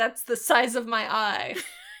spider that's the size of my eye.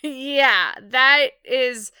 Yeah, that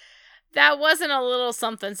wasn't a little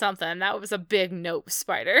something. That was a big nope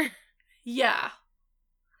spider. Yeah.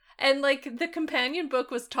 And, like, the companion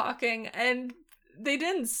book was talking, and they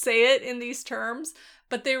didn't say it in these terms,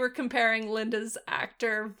 but they were comparing Linda's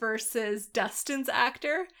actor versus Dustin's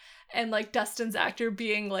actor. And, like, Dustin's actor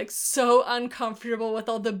being, like, so uncomfortable with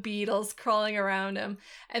all the beetles crawling around him.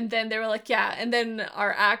 And then they were like, yeah. And then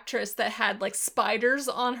our actress that had, like, spiders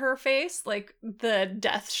on her face, like, the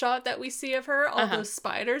death shot that we see of her, all those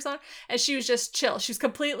spiders on. And she was just chill. She was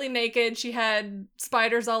completely naked. She had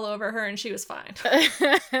spiders all over her, and she was fine.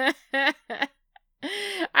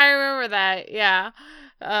 I remember that, yeah.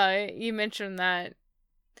 You mentioned that.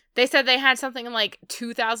 They said they had something like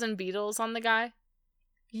 2,000 beetles on the guy.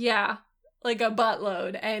 Yeah, like a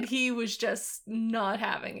buttload, and he was just not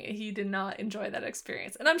having it. He did not enjoy that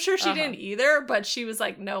experience. And I'm sure she didn't either, but she was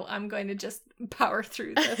like, no, I'm going to just power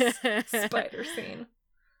through this spider scene.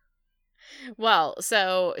 Well,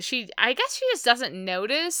 so I guess she just doesn't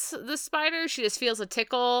notice the spider. She just feels a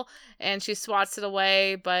tickle and she swats it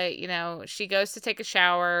away. But, she goes to take a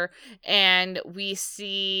shower and we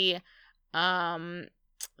see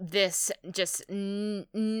this just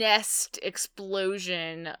nest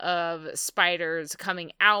explosion of spiders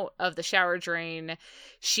coming out of the shower drain.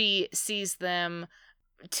 She sees them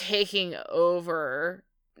taking over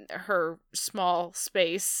her small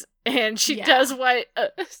space and she does what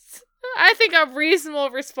I think a reasonable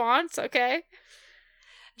response, okay?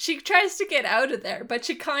 She tries to get out of there, but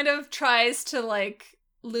she kind of tries to, like,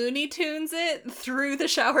 Looney Tunes it through the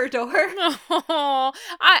shower door. Oh,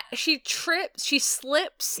 she trips, she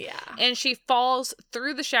slips, and she falls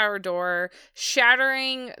through the shower door,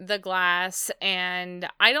 shattering the glass. And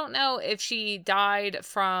I don't know if she died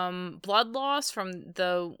from blood loss from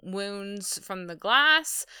the wounds from the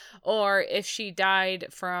glass, or if she died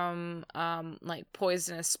from like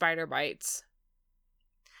poisonous spider bites.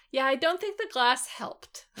 Yeah, I don't think the glass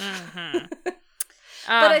helped. Mm-hmm.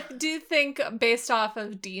 But I do think, based off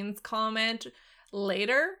of Dean's comment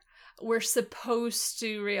later, we're supposed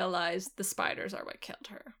to realize the spiders are what killed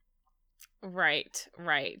her. Right.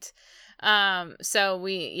 So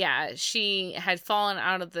she had fallen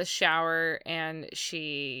out of the shower and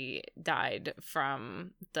she died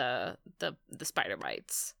from the spider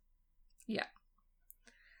bites. Yeah.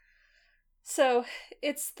 So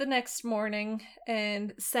it's the next morning,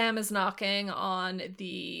 and Sam is knocking on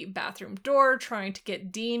the bathroom door, trying to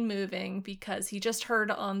get Dean moving because he just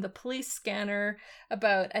heard on the police scanner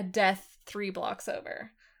about a death 3 blocks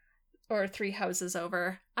over. Or 3 houses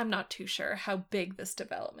over. I'm not too sure how big this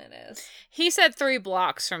development is. He said 3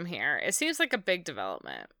 blocks from here. It seems like a big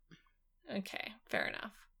development. Okay, fair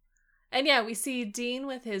enough. And yeah, we see Dean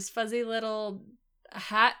with his fuzzy little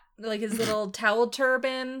hat, like his little towel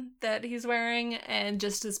turban that he's wearing, and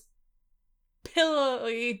just this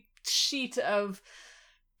pillowy sheet of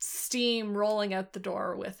steam rolling out the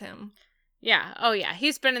door with him. Yeah. Oh yeah.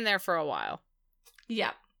 He's been in there for a while.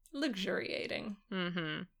 Yeah. Luxuriating.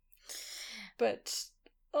 Mm-hmm. But,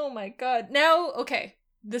 oh my god. Now, okay,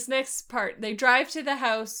 this next part. They drive to the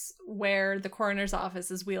house where the coroner's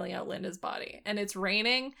office is wheeling out Linda's body. And it's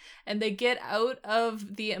raining, and they get out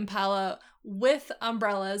of the Impala with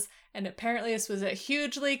umbrellas. And apparently this was a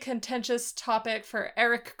hugely contentious topic for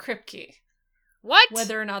Eric Kripke. What?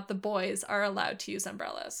 Whether or not the boys are allowed to use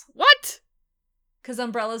umbrellas. What? Because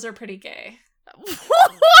umbrellas are pretty gay.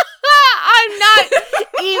 I'm not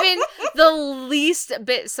even the least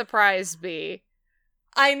bit surprised, B.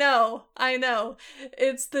 I know.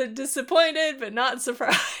 It's the disappointed but not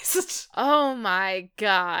surprised. Oh my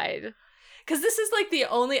god. Because this is like the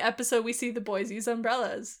only episode we see the boys use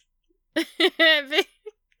umbrellas.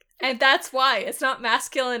 And that's why. It's not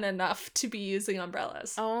masculine enough to be using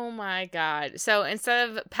umbrellas. Oh my god. So instead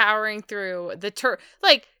of powering through the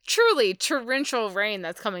truly torrential rain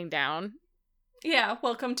that's coming down. Yeah,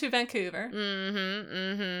 welcome to Vancouver.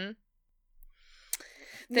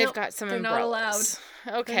 They've got some umbrellas. They're not allowed.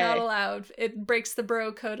 Okay. They're not allowed. It breaks the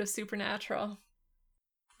bro code of Supernatural.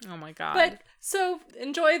 Oh my god. But, so,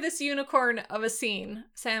 enjoy this unicorn of a scene.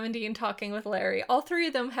 Sam and Dean talking with Larry. All 3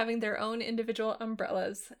 of them having their own individual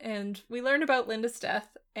umbrellas. And we learn about Linda's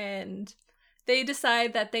death, and they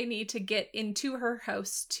decide that they need to get into her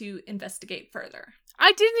house to investigate further.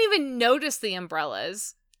 I didn't even notice the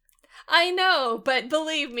umbrellas. I know, but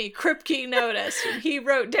believe me, Kripke noticed. He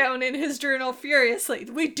wrote down in his journal furiously,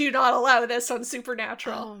 "We do not allow this on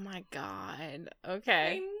Supernatural." Oh my god.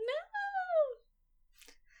 Okay. I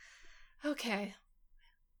know. Okay.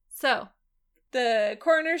 So, the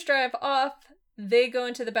coroners drive off. They go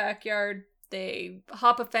into the backyard. They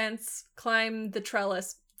hop a fence, climb the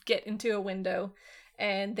trellis, get into a window,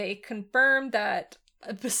 and they confirm that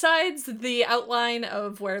besides the outline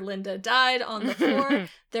of where Linda died on the floor,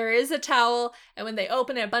 there is a towel, and when they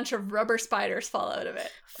open it, a bunch of rubber spiders fall out of it.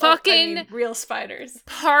 Real spiders.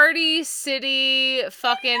 Party City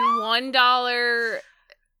fucking $1.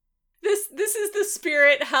 This is the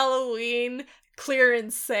Spirit Halloween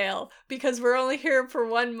clearance sale, because we're only here for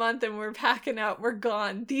 1 month and we're packing out. We're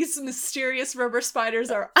gone. These mysterious rubber spiders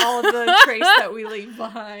are all the trace that we leave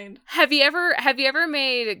behind. Have you ever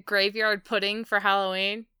made graveyard pudding for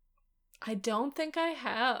Halloween? I don't think I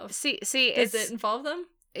have. See, does it involve them?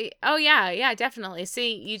 Oh yeah, definitely.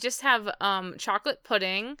 See, you just have chocolate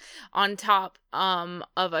pudding on top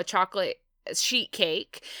of a chocolate sheet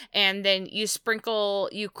cake, and then you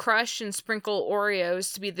crush and sprinkle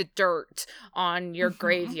Oreos to be the dirt on your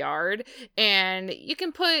graveyard, and you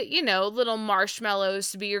can put, little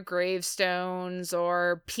marshmallows to be your gravestones,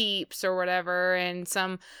 or peeps or whatever, and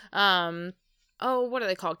some what are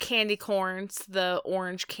they called? Candy corns, the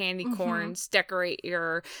orange candy corns, decorate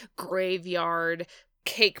your graveyard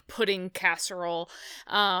cake pudding casserole,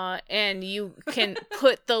 and you can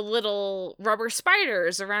put the little rubber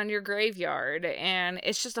spiders around your graveyard, and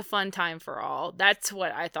it's just a fun time for all. That's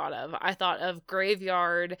what I thought of. I thought of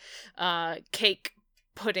graveyard cake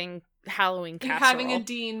pudding Halloween casserole. You're having a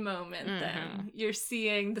Dean moment then. You're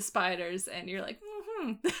seeing the spiders and you're like,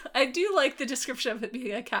 I do like the description of it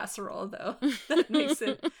being a casserole, though. That makes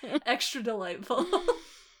it extra delightful.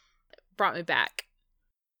 Brought me back.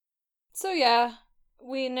 So yeah,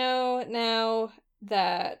 we know now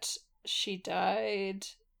that she died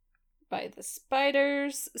by the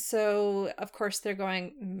spiders. So, of course, they're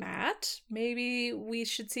going, Matt, maybe we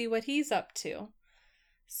should see what he's up to.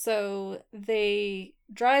 So they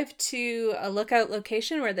drive to a lookout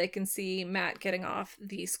location where they can see Matt getting off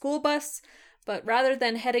the school bus. But rather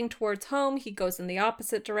than heading towards home, he goes in the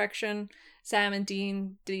opposite direction. Sam and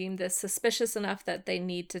Dean deem this suspicious enough that they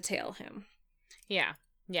need to tail him. Yeah.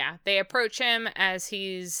 Yeah. They approach him as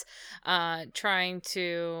he's trying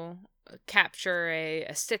to capture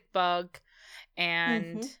a stick bug.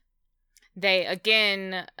 And they,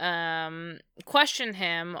 again, question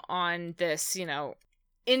him on this,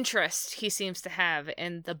 interest he seems to have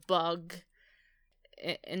in the bugs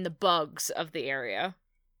of the area.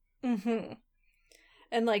 Mm-hmm.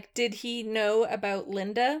 And, did he know about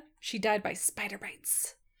Linda? She died by spider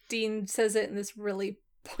bites. Dean says it in this really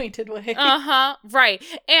pointed way. Right.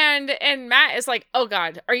 And Matt is like, oh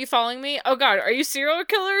God, are you following me? Oh God, are you serial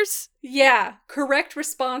killers? Yeah. Correct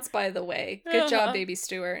response, by the way. Good job, baby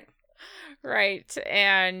Stuart. Right.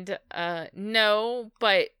 And no,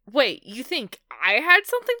 but wait, you think I had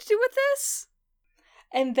something to do with this?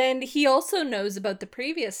 And then he also knows about the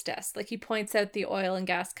previous deaths. He points out the oil and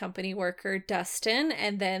gas company worker, Dustin,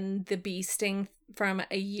 and then the bee sting from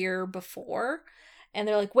a year before. And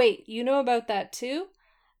they're like, wait, you know about that too?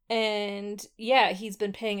 And yeah, he's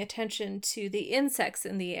been paying attention to the insects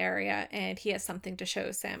in the area, and he has something to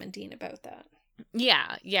show Sam and Dean about that.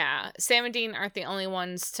 Yeah. Sam and Dean aren't the only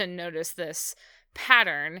ones to notice this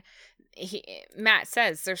pattern. Matt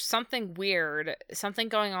says there's something weird, something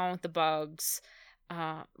going on with the bugs.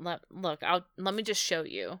 Let me just show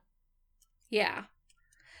you. Yeah.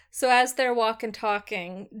 So as they're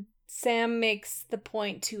talking, Sam makes the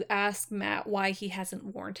point to ask Matt why he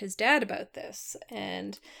hasn't warned his dad about this.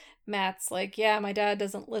 And Matt's like, yeah, my dad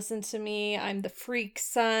doesn't listen to me. I'm the freak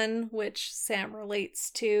son, which Sam relates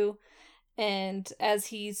to. And as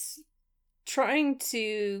he's trying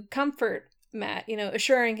to comfort Matt,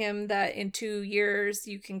 assuring him that in 2 years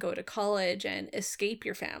you can go to college and escape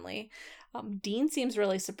your family, Dean seems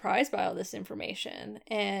really surprised by all this information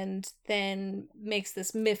and then makes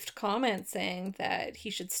this miffed comment saying that he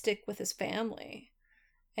should stick with his family.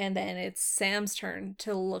 And then it's Sam's turn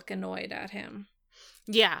to look annoyed at him.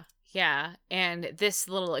 Yeah. And this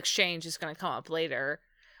little exchange is going to come up later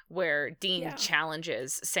where Dean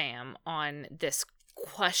challenges Sam on this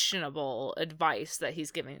questionable advice that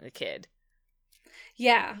he's giving the kid.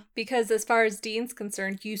 Yeah, because as far as Dean's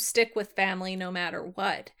concerned, you stick with family no matter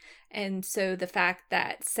what. And so the fact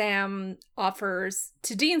that Sam offers,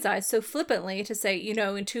 to Dean's eyes, so flippantly to say,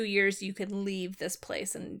 in 2 years you can leave this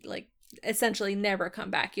place and essentially never come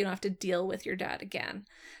back. You don't have to deal with your dad again.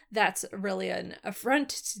 That's really an affront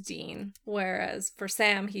to Dean. Whereas for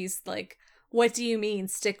Sam, he's like, what do you mean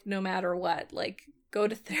stick no matter what? Go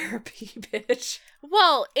to therapy, bitch.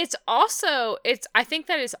 Well, I think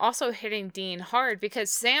that is also hitting Dean hard because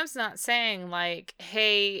Sam's not saying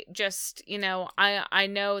hey, just, I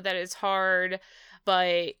know that it's hard,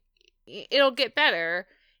 but it'll get better.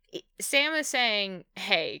 Sam is saying,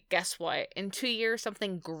 hey, guess what? In 2 years,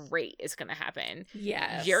 something great is going to happen.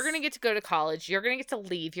 Yes. You're going to get to go to college. You're going to get to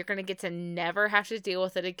leave. You're going to get to never have to deal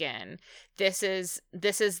with it again. This is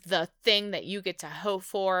the thing that you get to hope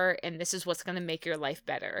for, and this is what's going to make your life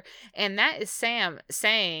better. And that is Sam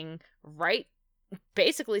saying, right,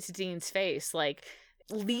 basically to Dean's face,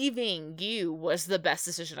 leaving you was the best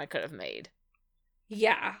decision I could have made.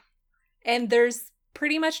 Yeah. And there's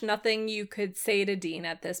pretty much nothing you could say to Dean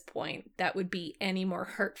at this point that would be any more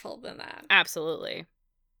hurtful than that. Absolutely.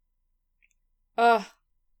 Ugh.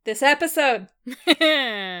 This episode.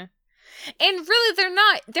 And really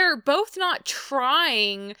they're both not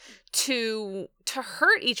trying to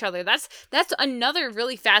hurt each other. That's another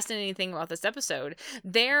really fascinating thing about this episode.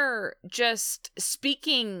 They're just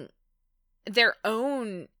speaking their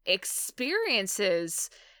own experiences,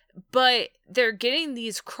 but they're getting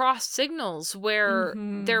these cross signals where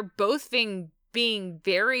they're both being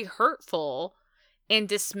very hurtful and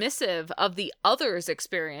dismissive of the other's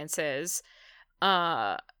experiences.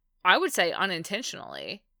 I would say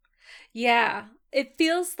unintentionally. Yeah. It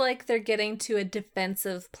feels like they're getting to a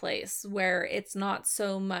defensive place where it's not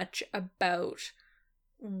so much about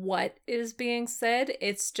what is being said.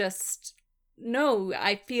 It's just, no,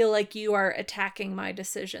 I feel like you are attacking my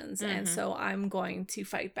decisions, and so I'm going to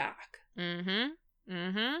fight back.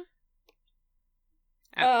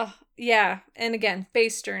 Yeah. And again,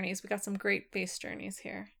 base journeys. We got some great base journeys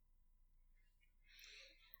here.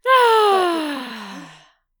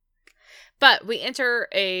 But we enter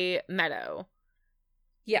a meadow.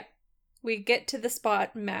 Yeah. We get to the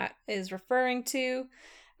spot Matt is referring to.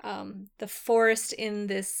 The forest in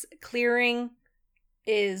this clearing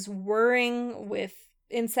is whirring with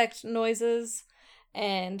insect noises,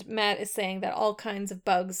 and Matt is saying that all kinds of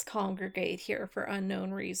bugs congregate here for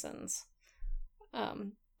unknown reasons.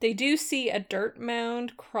 They do see a dirt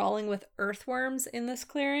mound crawling with earthworms in this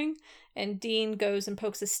clearing, and Dean goes and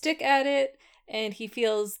pokes a stick at it, and he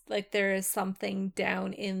feels like there is something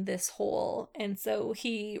down in this hole, and so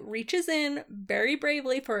he reaches in very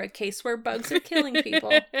bravely for a case where bugs are killing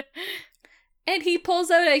people, and he pulls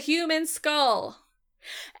out a human skull.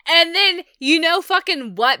 And then, you know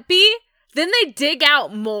fucking what, B? Then they dig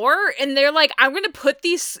out more, and they're like, I'm gonna put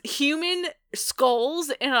these human skulls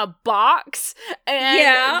in a box,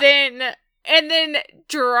 and then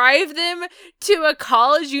drive them to a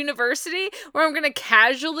college university where I'm gonna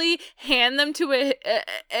casually hand them to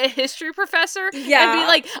a history professor and be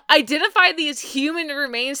like, identify these human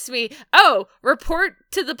remains to me. Oh, report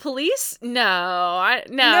to the police? No. I'm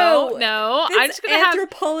just gonna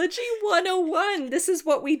Anthropology 101. This is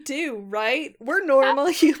what we do, right? We're normal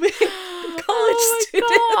human college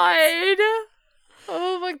students.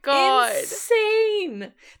 Oh my god.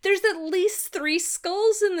 Insane. There's at least 3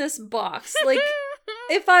 skulls in this box. Like,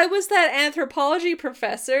 if I was that anthropology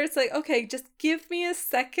professor, it's like, okay, just give me a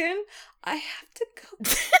second. I have to go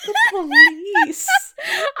to the police.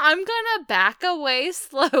 I'm gonna back away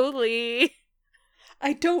slowly.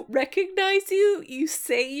 I don't recognize you. You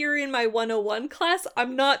say you're in my 101 class.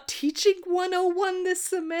 I'm not teaching 101 this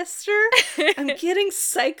semester. I'm getting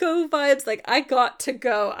psycho vibes. Like, I got to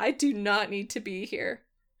go. I do not need to be here.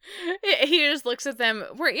 He just looks at them.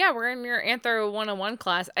 We're in your Anthro 101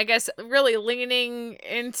 class. I guess really leaning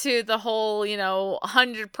into the whole,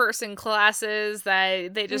 100-person classes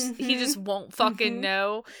that they just, he just won't fucking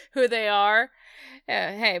know who they are.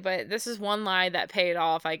 Hey, but this is one lie that paid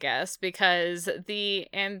off, I guess, because the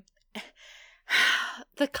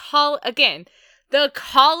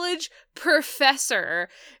college professor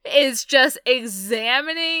is just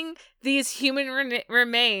examining these human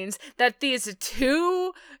remains that these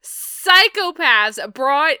 2 psychopaths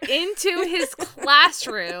brought into his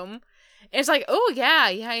classroom. It's like, oh,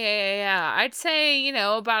 yeah. I'd say,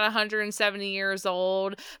 about 170 years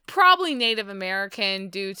old, probably Native American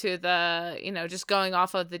due to the, just going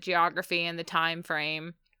off of the geography and the time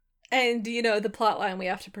frame. And, the plot line we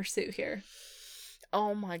have to pursue here.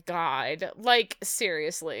 Oh my god. Like,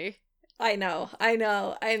 seriously. I know.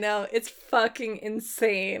 It's fucking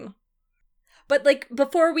insane. But, like,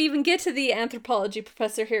 before we even get to the anthropology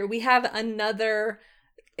professor here, we have another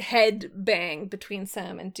head bang between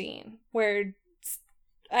Sam and Dean, where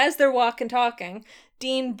as they're talking,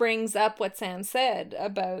 Dean brings up what Sam said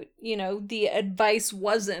about, the advice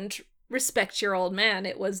wasn't respect your old man,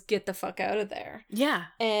 it was get the fuck out of there. Yeah.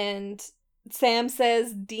 And Sam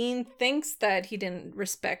says Dean thinks that he didn't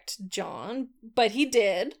respect John, but he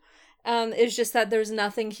did. It's just that there's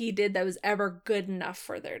nothing he did that was ever good enough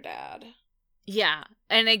for their dad. Yeah.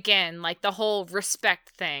 And again, like the whole respect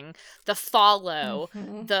thing, the follow,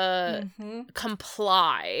 the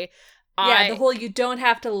comply. Yeah, the whole you don't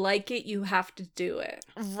have to like it, you have to do it.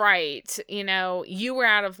 Right. You were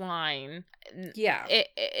out of line. Yeah.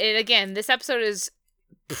 It again, this episode is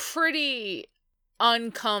pretty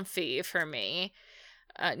uncomfy for me.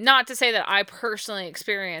 Not to say that I personally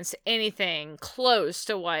experienced anything close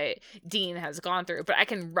to what Dean has gone through, but I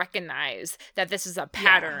can recognize that this is a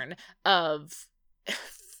pattern of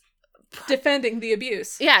defending the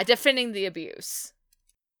abuse. Yeah, defending the abuse.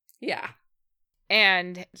 Yeah.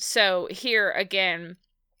 And so here again,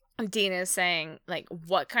 Dean is saying, like,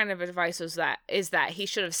 what kind of advice is that he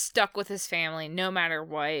should have stuck with his family no matter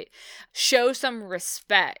what, show some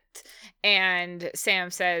respect. And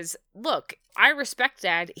Sam says, look, I respect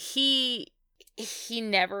Dad. He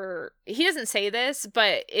doesn't say this,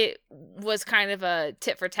 but it was kind of a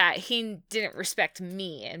tit for tat. He didn't respect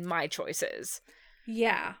me and my choices.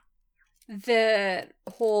 Yeah. The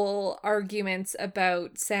whole arguments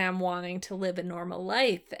about Sam wanting to live a normal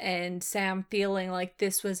life and Sam feeling like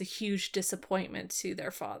this was a huge disappointment to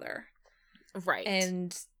their father. Right.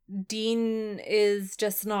 And Dean is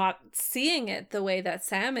just not seeing it the way that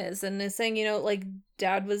Sam is and is saying, like,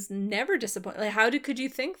 Dad was never disappointed. Like, how could you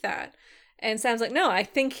think that? And Sam's like, no, I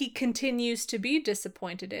think he continues to be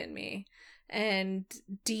disappointed in me. And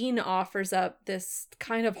Dean offers up this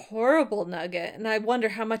kind of horrible nugget. And I wonder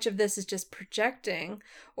how much of this is just projecting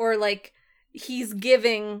or like he's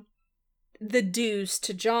giving the dues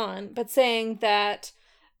to John, but saying that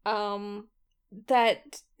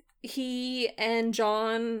that he and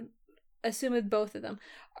John, assuming both of them,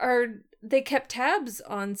 they kept tabs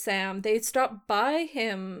on Sam. They stopped by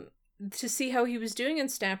him to see how he was doing in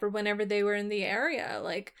Stanford whenever they were in the area.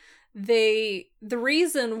 Like, the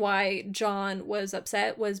reason why John was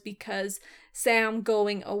upset was because Sam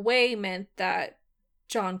going away meant that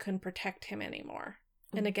John couldn't protect him anymore.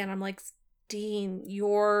 And again, I'm like, Dean,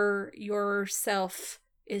 yourself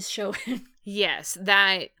is showing. Yes,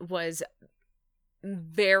 that was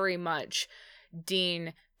very much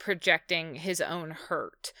Dean projecting his own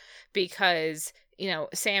hurt, because,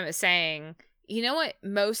 Sam is saying, you know what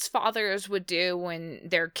most fathers would do when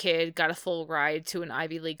their kid got a full ride to an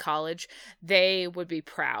Ivy League college? They would be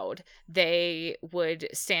proud. They would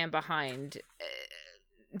stand behind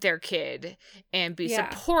their kid and be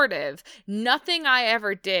supportive. Nothing I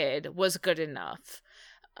ever did was good enough.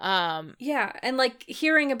 Yeah, and like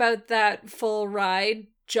hearing about that full ride,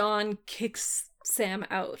 John kicks Sam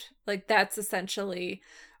out. Like, that's essentially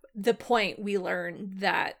the point we learn,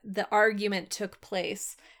 that the argument took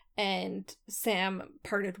place and Sam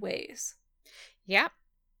parted ways. Yep.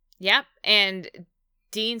 And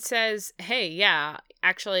Dean says, hey, yeah,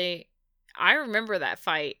 actually, I remember that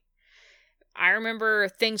fight. I remember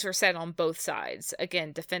things were said on both sides,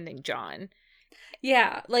 again, defending John.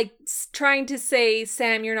 Yeah, like trying to say,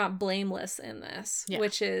 Sam, you're not blameless in this,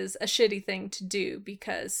 which is a shitty thing to do,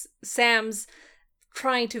 because Sam's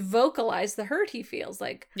trying to vocalize the hurt he feels.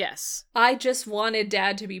 Like, yes, I just wanted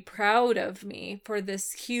Dad to be proud of me for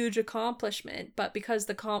this huge accomplishment, but because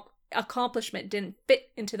the accomplishment didn't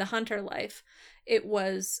fit into the Hunter life, it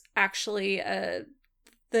was actually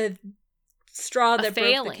the straw that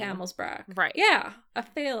broke the camel's back. Right. Yeah, a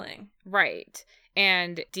failing. Right.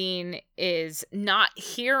 And Dean is not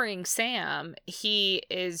hearing Sam. He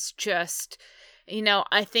is just,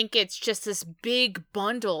 I think it's just this big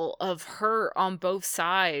bundle of hurt on both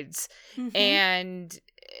sides. Mm-hmm.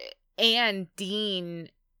 And Dean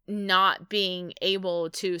not being able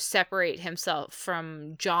to separate himself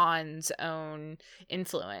from John's own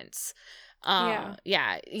influence.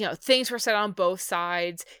 Things were said on both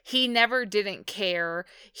sides. He never didn't care.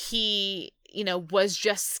 He, was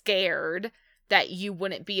just scared that you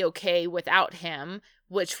wouldn't be okay without him,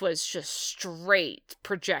 which was just straight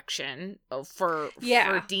projection for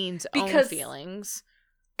Dean's own feelings.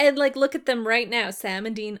 And, like, look at them right now. Sam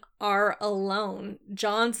and Dean are alone.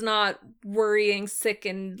 John's not worrying sick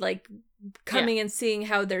and, like, coming and seeing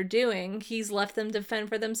how they're doing. He's left them to fend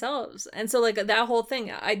for themselves. And so, like, that whole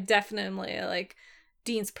thing, I definitely, like,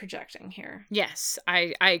 Dean's projecting here. Yes,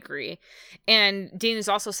 I agree. And Dean is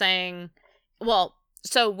also saying, well,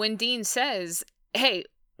 so when Dean says, hey,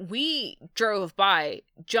 we drove by,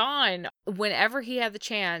 John, whenever he had the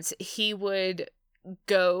chance, he would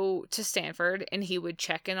go to Stanford and he would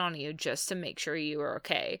check in on you just to make sure you were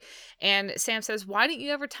okay. And Sam says, why didn't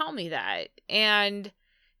you ever tell me that? And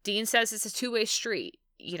Dean says it's a two-way street.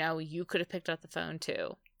 You could have picked up the phone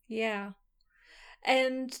too. Yeah.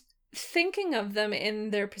 And thinking of them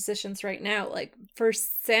in their positions right now, like, for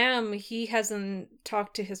Sam, he hasn't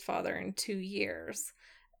talked to his father in 2 years.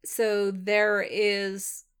 So there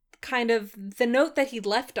is kind of the note that he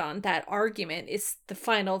left on that argument is the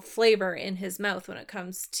final flavor in his mouth when it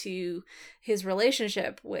comes to his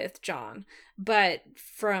relationship with John. But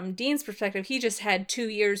from Dean's perspective, he just had 2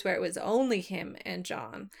 years where it was only him and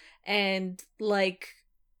John. And, like,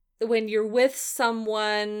 when you're with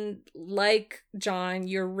someone like John,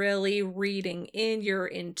 you're really reading in, you're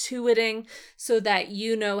intuiting so that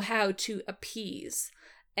you know how to appease.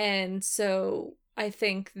 And so I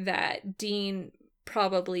think that Dean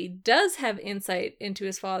probably does have insight into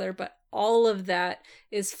his father, but all of that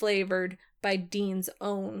is flavored by Dean's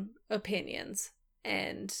own opinions.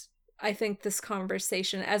 And I think this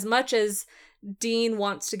conversation, as much as Dean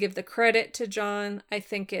wants to give the credit to John, I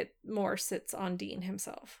think it more sits on Dean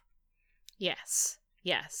himself. Yes,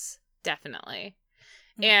 definitely.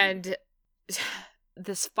 Mm-hmm. And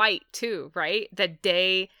this fight too, right?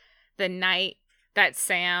 The night that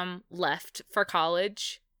Sam left for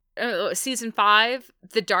college, season 5,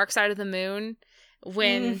 The Dark Side of the Moon,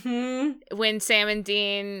 when Sam and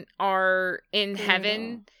Dean are in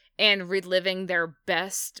heaven and reliving their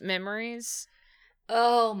best memories.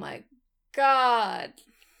 Oh my God.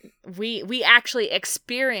 We actually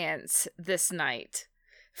experience this night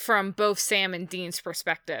from both Sam and Dean's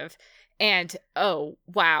perspective. And oh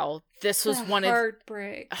wow, this was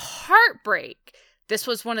heartbreak. This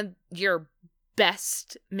was one of your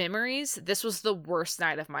best memories. This was the worst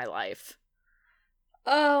night of my life.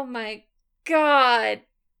 Oh my God.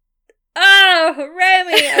 Oh,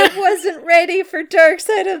 Remy, I wasn't ready for Dark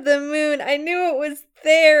Side of the Moon. I knew it was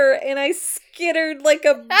there, and I skittered like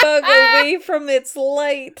a bug away from its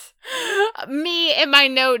light. Me and my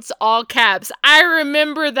notes, all caps. I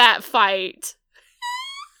remember that fight.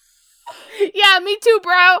 Yeah, me too,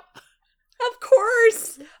 bro. Of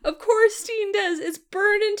course Dean does. It's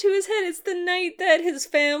burned into his head. It's the night that his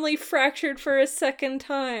family fractured for a second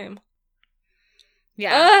time.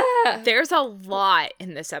 Yeah. There's a lot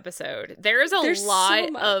in this episode. There's lot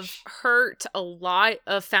so of hurt, a lot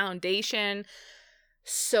of foundation,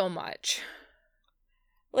 so much.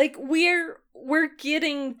 Like, we're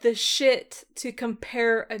getting the shit to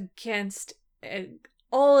compare against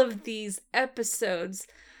all of these episodes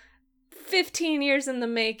 15 years in the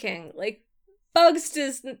making. Like, Bugs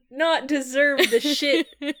does not deserve the shit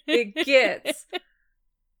it gets.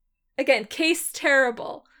 Again, case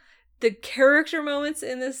terrible. The character moments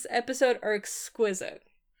in this episode are exquisite.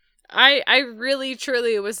 I really,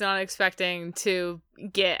 truly was not expecting to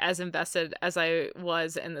get as invested as I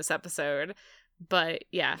was in this episode. But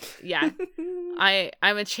yeah.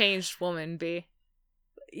 I'm a changed woman, B.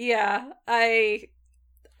 Yeah, I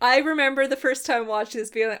remember the first time watching this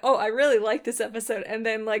being like, oh, I really like this episode, and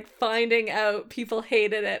then like finding out people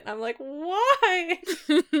hated it. I'm like, why?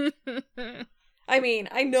 I mean,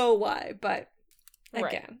 I know why, but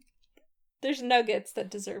again, there's nuggets that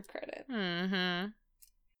deserve credit. Mm-hmm.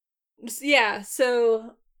 Yeah,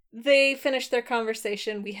 so they finished their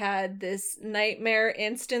conversation. We had this nightmare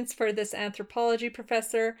instance for this anthropology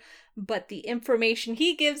professor, but the information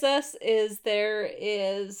he gives us is there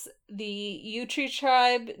is the Yutri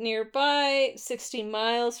tribe nearby, 60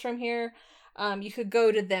 miles from here. You could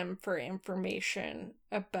go to them for information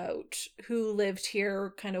about who lived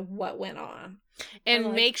here, kind of what went on.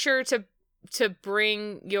 And make sure to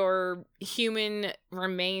bring your human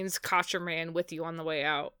remains Kotcherman with you on the way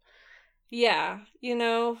out. Yeah,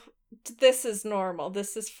 this is normal.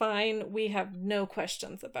 This is fine. We have no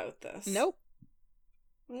questions about this. Nope.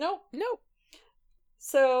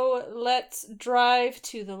 So let's drive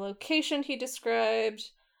to the location he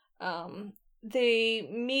described. They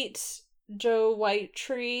meet Joe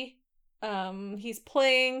Whitetree. He's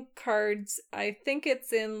playing cards. I think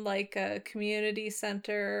it's in like a community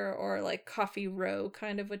center or like Coffee Row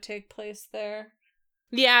kind of would take place there.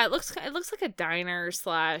 Yeah, it looks like a diner /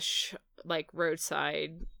 like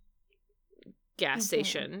roadside gas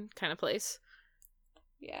station kind of place.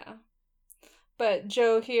 Yeah. But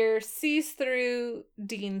Joe here sees through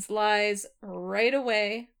Dean's lies right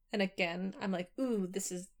away. And again, I'm like, ooh,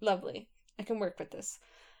 this is lovely. I can work with this.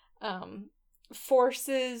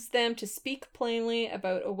 Forces them to speak plainly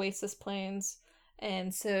about Oasis plans.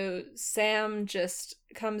 And so Sam just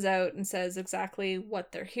comes out and says exactly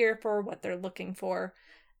what they're here for, what they're looking for.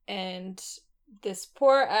 And this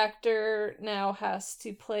poor actor now has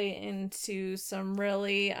to play into some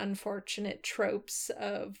really unfortunate tropes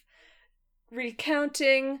of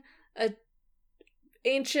recounting a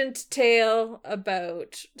ancient tale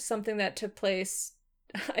about something that took place.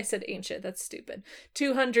 I said ancient, that's stupid.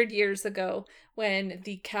 200 years ago when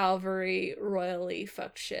the Calvary royally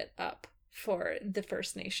fucked shit up for the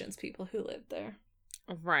First Nations people who lived there.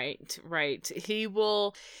 Right. He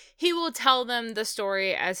will tell them the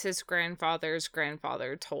story as his grandfather's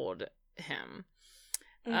grandfather told him.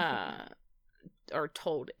 Or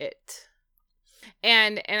told it.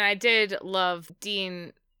 And I did love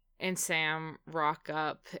Dean and Sam rock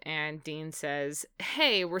up, and Dean says,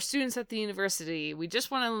 "Hey, we're students at the university. We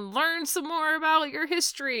just want to learn some more about your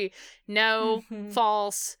history." No,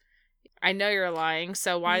 false. I know you're lying,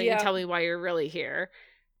 so why don't you tell me why you're really here?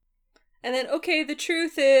 And then, okay, the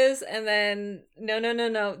truth is, and then, no.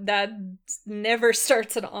 That never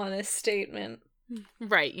starts an honest statement.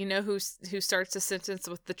 Right. You know who starts a sentence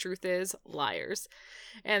with the truth is? Liars.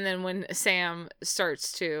 And then when Sam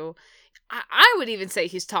starts to, I would even say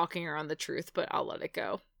he's talking around the truth, but I'll let it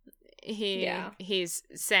go. He's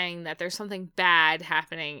saying that there's something bad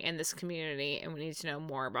happening in this community and we need to know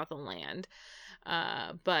more about the land.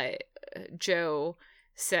 But Joe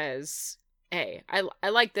says, "Hey, I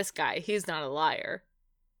like this guy. He's not a liar."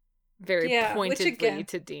 Very pointedly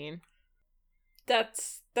to Dean.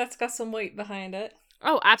 That's got some weight behind it.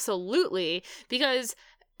 Oh, absolutely. Because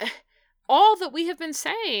all that we have been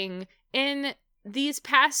saying in these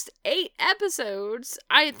past 8 episodes,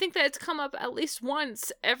 I think that it's come up at least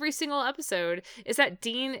once every single episode, is that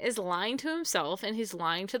Dean is lying to himself and he's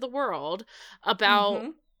lying to the world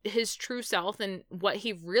about his true self and what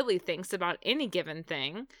he really thinks about any given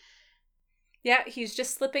thing. Yeah, he's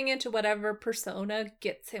just slipping into whatever persona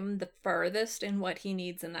gets him the furthest in what he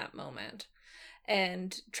needs in that moment.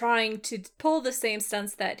 And trying to pull the same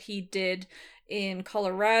stunts that he did in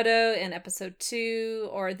Colorado in episode 2,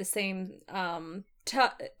 or the same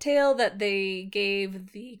tale that they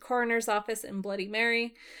gave the coroner's office in Bloody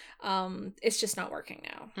Mary. It's just not working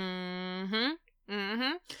now.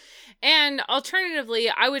 Mm-hmm. And alternatively,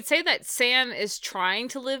 I would say that Sam is trying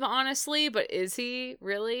to live honestly, but is he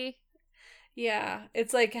really? Yeah,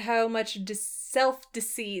 it's like how much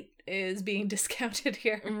self-deceit is being discounted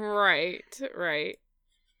here. Right.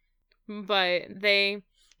 But they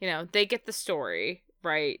get the story,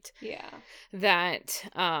 right? Yeah. That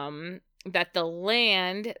the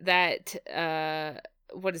land that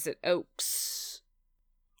what is it?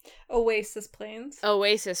 Oasis Plains.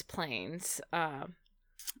 Oasis Plains.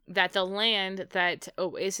 That the land that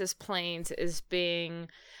Oasis Plains is being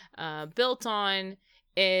built on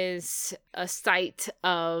is a site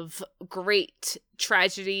of great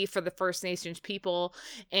tragedy for the First Nations people,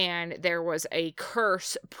 and there was a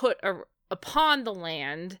curse put upon the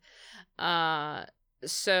land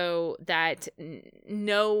so that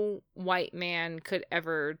no white man could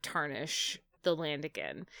ever tarnish the land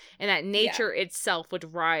again, and that nature itself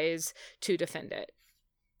would rise to defend it.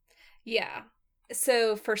 Yeah.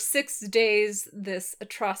 So for 6 days, this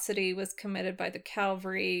atrocity was committed by the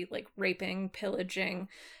cavalry, like raping, pillaging,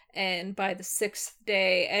 and by the 6th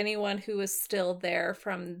day, anyone who was still there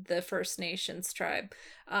from the First Nations tribe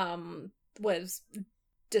was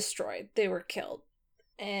destroyed. They were killed.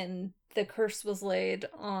 And the curse was laid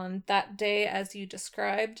on that day, as you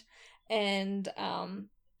described. And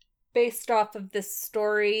based off of this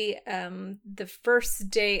story, the first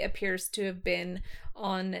day appears to have been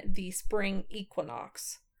on the spring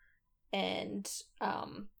equinox. And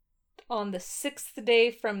on the 6th day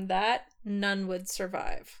from that, none would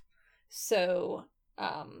survive. So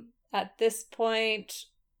at this point,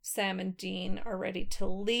 Sam and Dean are ready to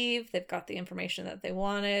leave. They've got the information that they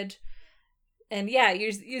wanted. And yeah,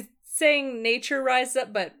 you're saying nature rises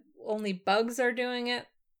up, but only bugs are doing it?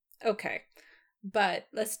 Okay. But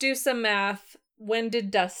let's do some math. When did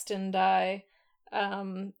Dustin die?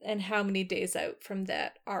 And how many days out from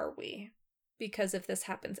that are we? Because if this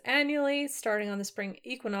happens annually, starting on the spring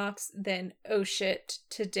equinox, then oh shit,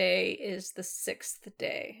 today is the 6th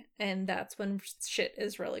day. And that's when shit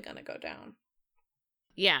is really gonna go down.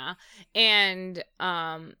 Yeah. And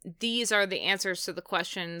these are the answers to the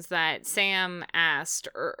questions that Sam asked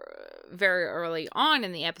very early on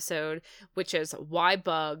in the episode, which is why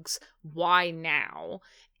bugs? Why now?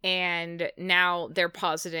 And now they're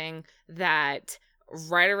positing that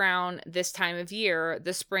right around this time of year,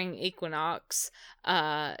 the spring equinox,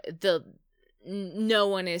 no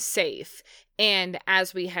one is safe. And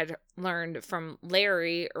as we had learned from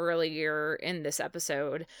Larry earlier in this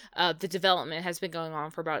episode, the development has been going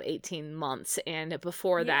on for about 18 months. And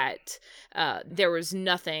before that, there was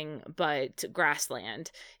nothing but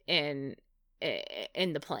grassland in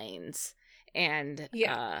the plains. And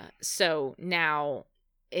so now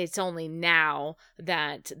it's only now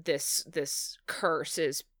that this curse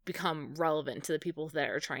is become relevant to the people that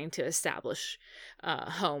are trying to establish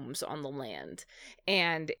homes on the land.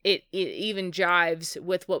 And it even jives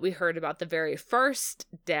with what we heard about the very first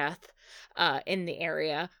death in the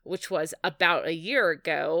area, which was about a year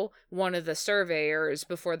ago. One of the surveyors,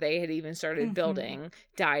 before they had even started building,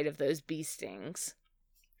 died of those bee stings.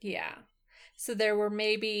 Yeah. So there were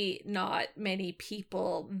maybe not many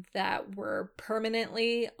people that were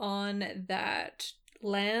permanently on that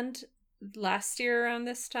land last year around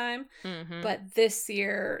this time, but this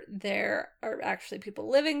year there are actually people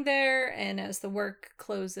living there, and as the work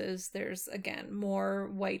closes, there's again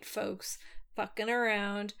more white folks fucking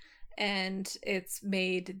around, and it's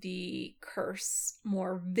made the curse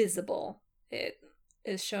more visible. It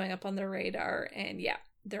is showing up on the radar, and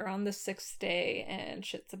they're on the 6th day and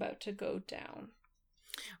shit's about to go down.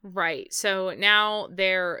 Right. So now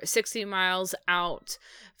they're 60 miles out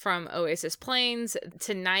from Oasis Plains.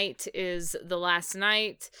 Tonight is the last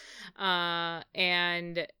night.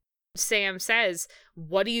 And Sam says,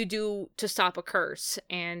 what do you do to stop a curse?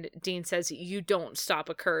 And Dean says, you don't stop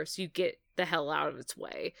a curse. You get the hell out of its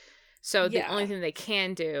way. So the only thing they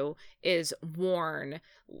can do is warn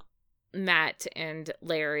Matt and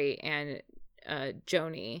Larry and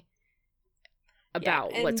Joni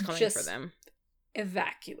about what's coming for them.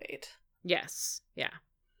 Evacuate. Yes. Yeah.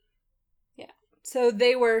 So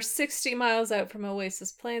they were 60 miles out from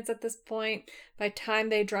Oasis Plains at this point. By the time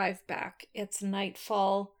they drive back, it's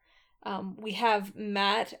nightfall. We have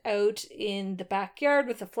Matt out in the backyard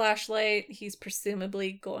with a flashlight. He's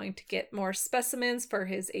presumably going to get more specimens for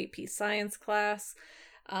his AP science class.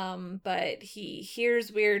 But he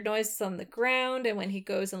hears weird noises on the ground, and when he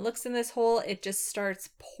goes and looks in this hole, it just starts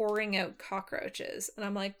pouring out cockroaches. And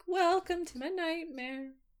I'm like, welcome to my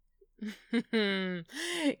nightmare. I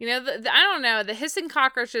don't know. The hissing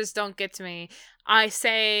cockroaches don't get to me. I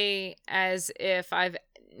say as if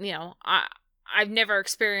I've never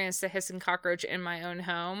experienced a hissing cockroach in my own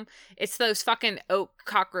home. It's those fucking oak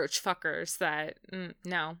cockroach fuckers that,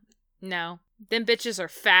 no. Them bitches are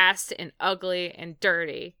fast and ugly and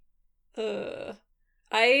dirty.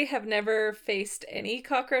 I have never faced any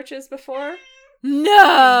cockroaches before.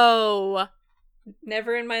 No!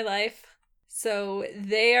 Never in my life. So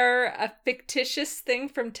they are a fictitious thing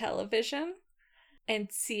from television. And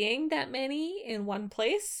seeing that many in one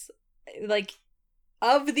place, like,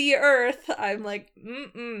 of the earth, I'm like,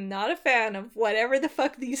 not a fan of whatever the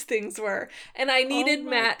fuck these things were. And I needed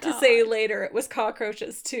Matt to say later it was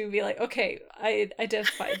cockroaches to be like, okay, I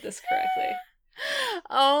identified this correctly.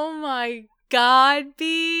 Oh my God,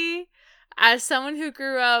 B. As someone who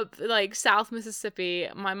grew up, like, South Mississippi,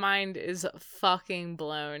 my mind is fucking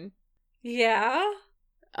blown. Yeah?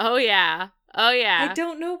 Oh, yeah. I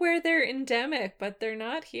don't know where they're endemic, but they're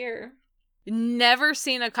not here. Never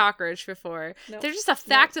seen a cockroach before. Nope. They're just a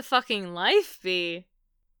fact of fucking life, B.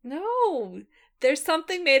 No. There's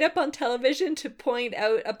something made up on television to point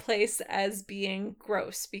out a place as being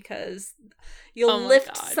gross because you'll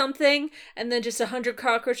lift something and then just 100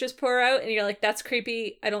 cockroaches pour out and you're like, that's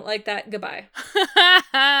creepy. I don't like that. Goodbye.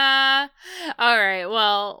 All right.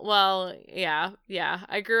 Well, yeah.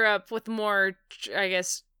 I grew up with more, I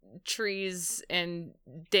guess, trees and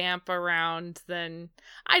damp around than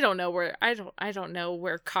I don't know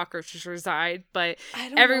where cockroaches reside, but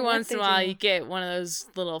every once in a while you get one of those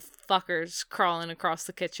little fuckers crawling across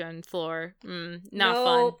the kitchen floor.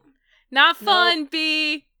 Not fun,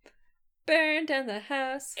 B. Burn down the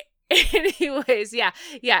house. Anyways, yeah,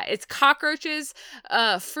 it's cockroaches,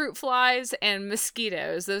 fruit flies, and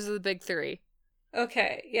mosquitoes. Those are the big three.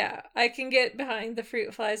 Okay, yeah. I can get behind the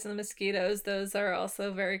fruit flies and the mosquitoes. Those are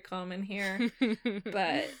also very common here.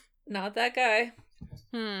 But not that guy.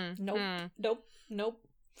 Nope.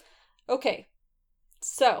 Okay.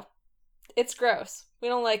 So, it's gross. We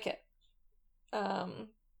don't like it.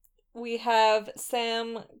 We have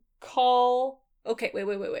Sam call... Okay, wait.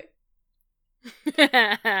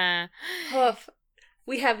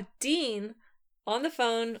 We have Dean on the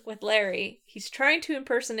phone with Larry. He's trying to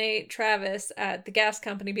impersonate Travis at the gas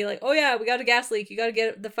company, be like, oh yeah, we got a gas leak. You got to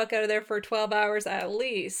get the fuck out of there for 12 hours at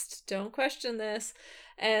least. Don't question this.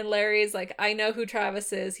 And Larry's like, I know who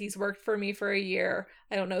Travis is. He's worked for me for a year.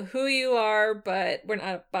 I don't know who you are, but we're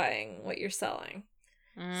not buying what you're selling.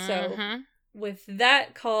 So with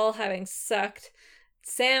that call having sucked,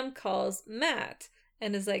 Sam calls Matt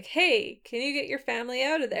and is like, hey, can you get your family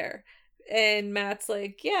out of there? And Matt's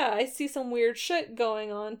like, yeah, I see some weird shit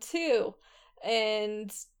going on too.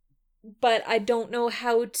 But I don't know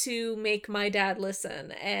how to make my dad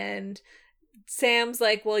listen. And Sam's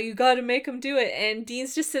like, well, you gotta make him do it. And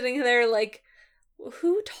Dean's just sitting there like,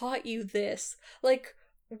 who taught you this? Like,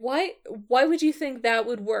 why would you think that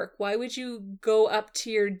would work? Why would you go up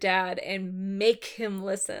to your dad and make him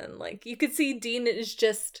listen? Like, you could see Dean is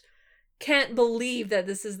just can't believe that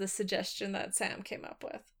this is the suggestion that Sam came up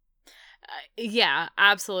with. Yeah,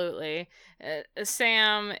 absolutely.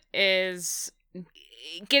 Sam is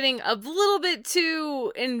getting a little bit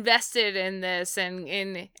too invested in this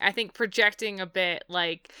and I think projecting a bit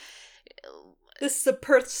like this is a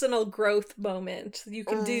personal growth moment. You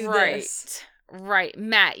can do this. Right.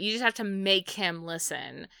 Matt, you just have to make him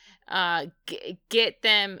listen. Get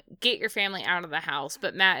your family out of the house.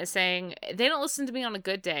 But Matt is saying, they don't listen to me on a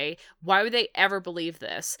good day. Why would they ever believe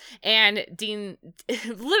this? And Dean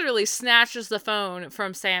literally snatches the phone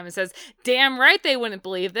from Sam and says, damn right they wouldn't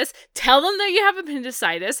believe this. Tell them that you have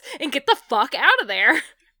appendicitis and get the fuck out of there.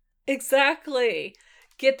 Exactly.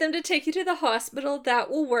 Get them to take you to the hospital. That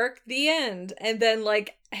will work. The end. And then,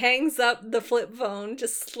 like, hangs up the flip phone,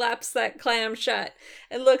 just slaps that clam shut,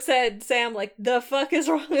 and looks at Sam like, the fuck is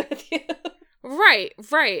wrong with you? Right.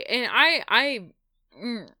 And I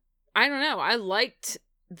don't know. I liked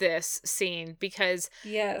this scene because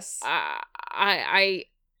yes, I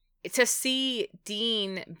to see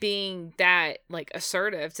Dean being that, like,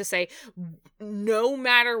 assertive to say, no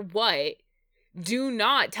matter what, do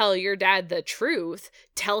not tell your dad the truth.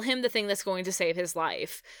 Tell him the thing that's going to save his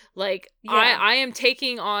life. Like, yeah. I am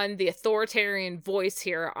taking on the authoritarian voice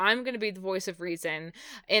here. I'm going to be the voice of reason.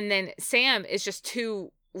 And then Sam is just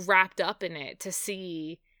too wrapped up in it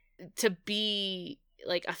to be,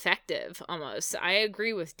 like, effective almost. I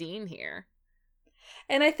agree with Dean here.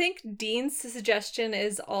 And I think Dean's suggestion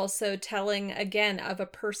is also telling, again, of a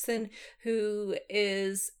person who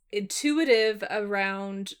is intuitive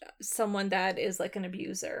around someone that is like an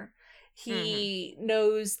abuser. He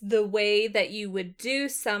knows the way that you would do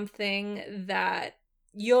something that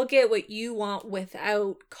you'll get what you want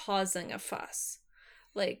without causing a fuss.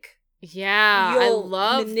 Like, Yeah, I you'll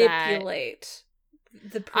love manipulate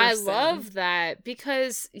the person. I love that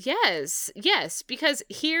because yes, because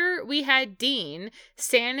here we had Dean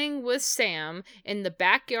standing with Sam in the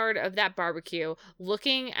backyard of that barbecue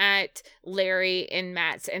looking at Larry and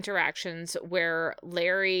Matt's interactions where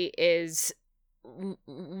Larry is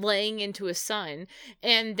laying into his son,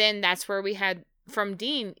 and then that's where we had from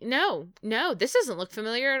Dean, no, this doesn't look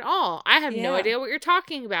familiar at all. I have no idea what you're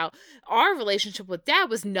talking about. Our relationship with Dad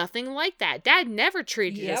was nothing like that. Dad never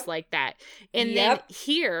treated us like that. And then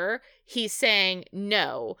here he's saying,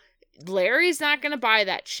 no, Larry's not going to buy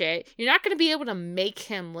that shit. You're not going to be able to make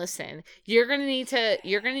him listen. You're going to need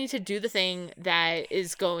to do the thing that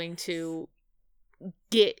is going to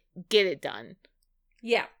get it done.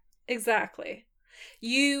 Yeah, exactly.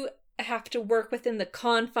 You have to work within the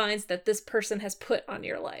confines that this person has put on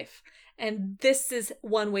your life. And this is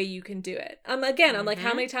one way you can do it. Again, I'm like,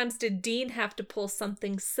 how many times did Dean have to pull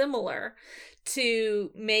something similar to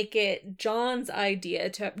make it John's idea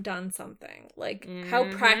to have done something? Like, how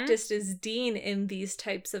practiced is Dean in these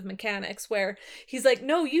types of mechanics where he's like,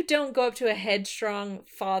 no, you don't go up to a headstrong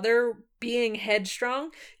father being headstrong.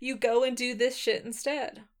 You go and do this shit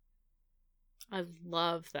instead. I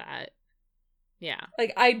love that. Yeah.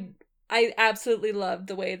 Like, I absolutely love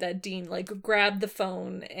the way that Dean, like, grabbed the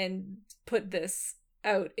phone and put this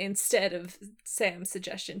out instead of Sam's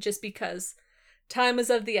suggestion, just because time is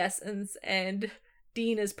of the essence and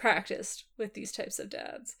Dean is practiced with these types of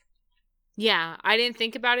dads. Yeah, I didn't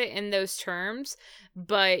think about it in those terms,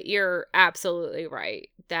 but you're absolutely right.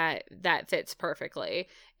 That fits perfectly.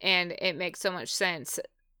 And it makes so much sense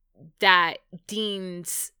that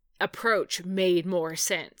Dean's approach made more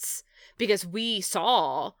sense because we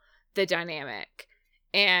saw the dynamic,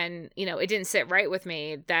 and it didn't sit right with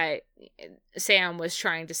me that Sam was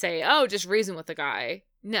trying to say, oh, just reason with the guy.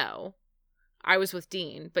 No, I was with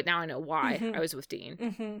Dean, but now I know why I was with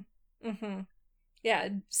Dean. Yeah,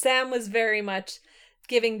 Sam was very much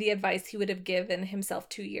giving the advice he would have given himself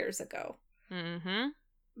 2 years ago.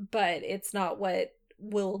 But it's not what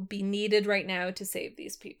will be needed right now to save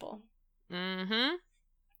these people.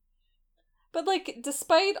 But, like,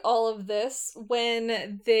 despite all of this,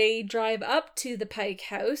 when they drive up to the Pike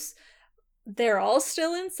house, they're all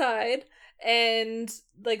still inside, and,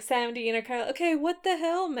 like, Sam and Dean are kind of, okay, what the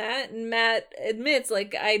hell, Matt? And Matt admits,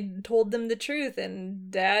 like, I told them the truth,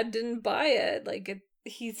 and Dad didn't buy it. Like,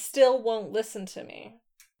 he still won't listen to me.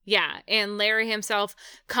 Yeah, and Larry himself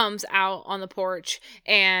comes out on the porch,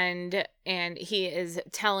 and he is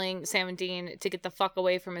telling Sam and Dean to get the fuck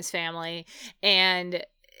away from his family, and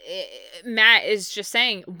Matt is just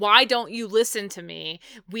saying, why don't you listen to me?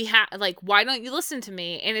 Why don't you listen to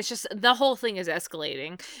me? And it's just, the whole thing is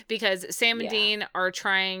escalating because Sam and Dean are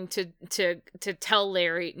trying to tell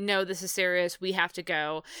Larry, no, this is serious, we have to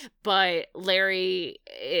go. But Larry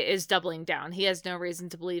is doubling down. He has no reason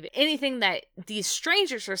to believe anything that these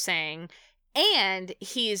strangers are saying, and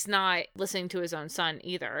he's not listening to his own son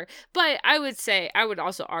either. But I would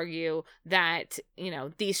also argue that,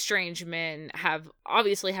 these strange men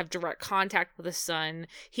obviously have direct contact with his son.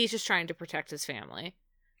 He's just trying to protect his family.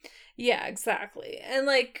 Yeah, exactly. And,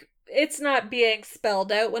 like, it's not being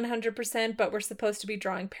spelled out 100%, but we're supposed to be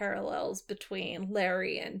drawing parallels between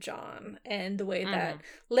Larry and John. And the way that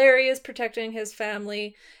Larry is protecting his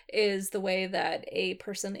family is the way that a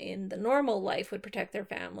person in the normal life would protect their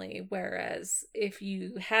family. Whereas if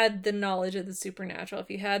you had the knowledge of the supernatural, if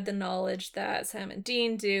you had the knowledge that Sam and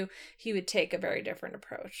Dean do, he would take a very different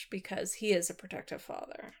approach because he is a protective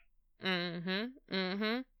father.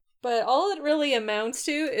 But all it really amounts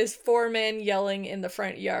to is 4 men yelling in the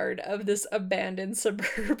front yard of this abandoned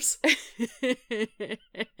suburbs.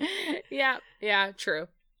 Yeah, true.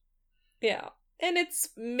 Yeah. And it's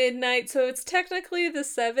midnight, so it's technically the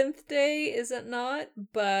 7th day, is it not?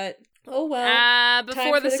 But, oh well.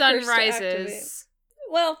 Before the sun rises.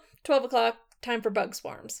 Well, 12 o'clock, time for bug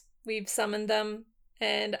swarms. We've summoned them.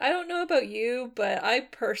 And I don't know about you, but I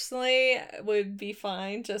personally would be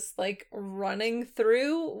fine just, like, running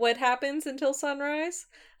through what happens until sunrise.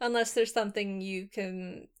 Unless there's something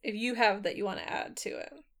if you have that you want to add to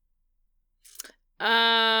it.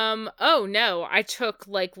 Oh no, I took,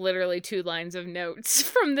 like, literally 2 lines of notes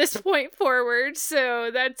from this point forward. So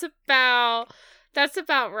that's about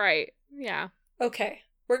right. Yeah. Okay.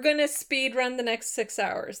 We're gonna speed run the next 6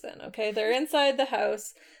 hours then, okay? They're inside the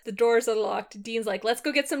house. The doors are locked. Dean's like, let's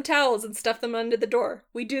go get some towels and stuff them under the door.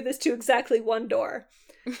 We do this to exactly 1 door.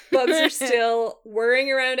 Bugs are still whirring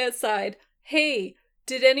around outside. Hey,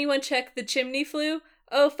 did anyone check the chimney flue?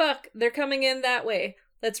 Oh fuck, they're coming in that way.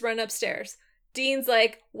 Let's run upstairs. Dean's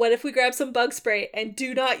like, what if we grab some bug spray and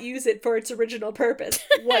do not use it for its original purpose?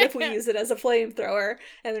 What if we use it as a flamethrower?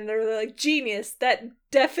 And then they're like, genius, that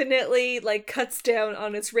definitely like cuts down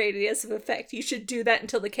on its radius of effect. You should do that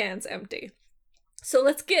until the can's empty. So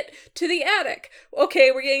let's get to the attic.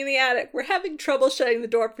 Okay, we're getting in the attic. We're having trouble shutting the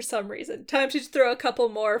door for some reason. Time to throw a couple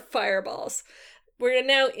more fireballs. We're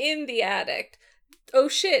now in the attic. Oh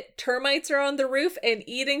shit, termites are on the roof and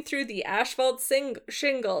eating through the asphalt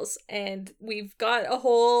shingles. And we've got a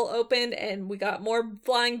hole opened and we got more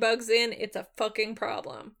flying bugs in. It's a fucking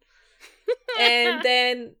problem. And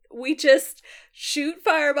then we just shoot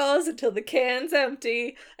fireballs until the can's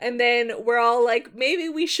empty. And then we're all like, maybe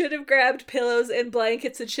we should have grabbed pillows and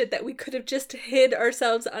blankets and shit that we could have just hid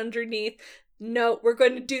ourselves underneath. No, we're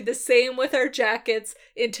going to do the same with our jackets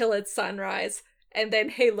until it's sunrise. And then,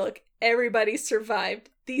 hey, look, everybody survived.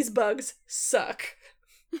 These bugs suck.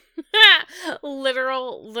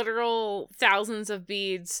 literal thousands of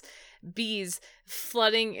bees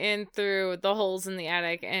flooding in through the holes in the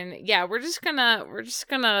attic. And yeah, we're just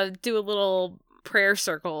gonna do a little prayer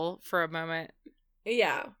circle for a moment.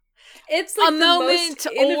 Yeah. It's like a moment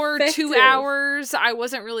or 2 hours. I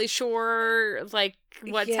wasn't really sure like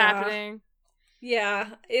what's happening.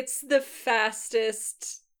 Yeah, it's the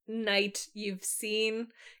fastest night you've seen,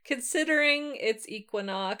 considering it's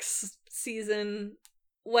equinox season,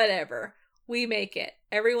 whatever. We make it.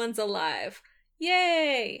 Everyone's alive.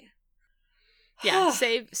 Yay! Yeah,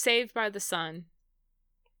 saved by the sun.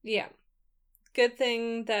 Yeah. Good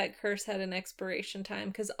thing that curse had an expiration time,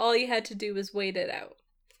 because all you had to do was wait it out.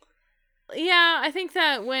 Yeah, I think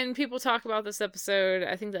that when people talk about this episode,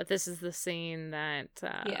 I think that this is the scene that...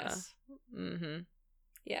 Yes. Mm-hmm.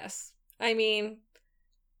 Yes. I mean,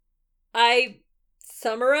 I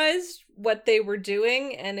summarized what they were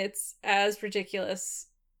doing, and it's as ridiculous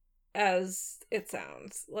as it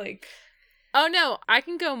sounds. Like... Oh no, I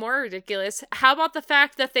can go more ridiculous. How about the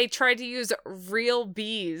fact that they tried to use real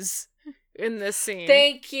bees in this scene?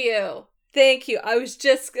 Thank you. I was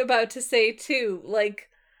just about to say too, like,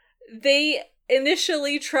 they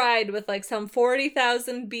initially tried with like some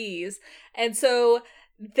 40,000 bees, and so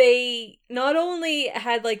they not only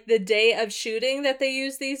had like the day of shooting that they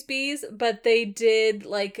used these bees, but they did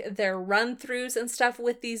like their run-throughs and stuff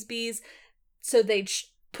with these bees. So they'd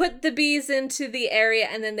put the bees into the area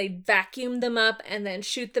and then they'd vacuum them up and then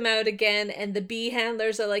shoot them out again. And the bee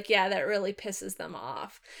handlers are like, yeah, that really pisses them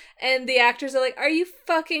off. And the actors are like, are you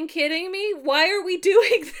fucking kidding me? Why are we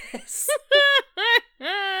doing this?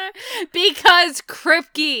 Because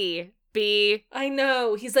Kripke, B. I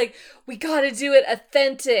know. He's like, we gotta do it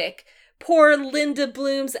authentic. Poor Linda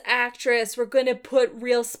Bloom's actress. We're gonna put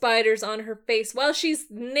real spiders on her face while she's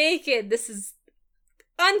naked. This is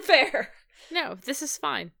unfair. No, this is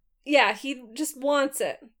fine. Yeah, he just wants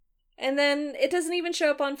it. And then it doesn't even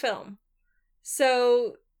show up on film.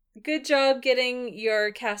 So, good job getting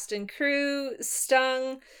your cast and crew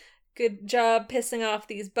stung. Good job pissing off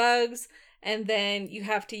these bugs. And then you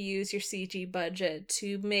have to use your CG budget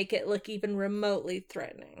to make it look even remotely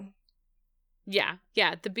threatening. Yeah.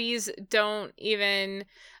 The bees don't even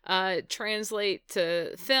translate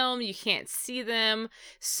to film. You can't see them.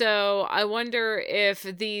 So I wonder if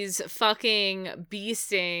these fucking bee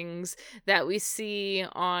stings that we see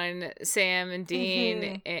on Sam and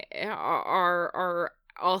Dean are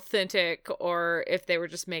authentic, or if they were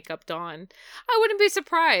just makeup done. I wouldn't be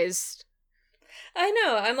surprised. I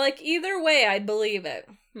know. I'm like, either way, I'd believe it.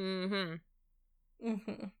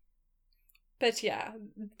 But yeah,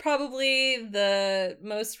 probably the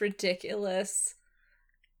most ridiculous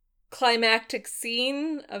climactic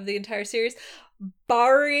scene of the entire series,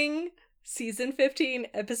 barring season 15,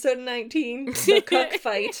 episode 19, the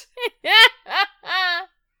cockfight.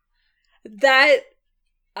 That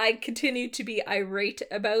I continue to be irate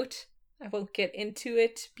about. I won't get into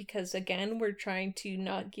it because, again, we're trying to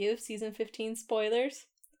not give season 15 spoilers.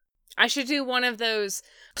 I should do one of those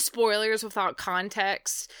spoilers without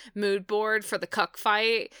context mood board for the cuck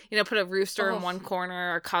fight. You know, put a rooster in one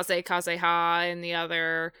corner, or Kaze in the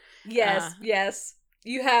other. Yes.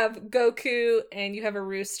 You have Goku, and you have a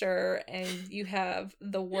rooster, and you have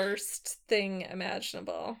the worst thing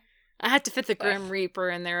imaginable. I had to fit the Grim Reaper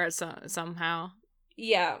in there somehow.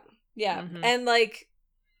 Yeah. And, like,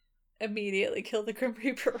 immediately kill the Grim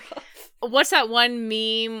Reaper off. What's that one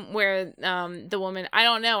meme where the woman, I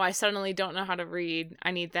don't know, I suddenly don't know how to read. I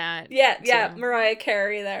need that. Yeah, Mariah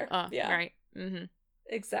Carey there. Oh, yeah. Right. Mm-hmm.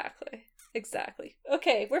 Exactly.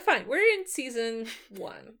 Okay, we're fine. We're in season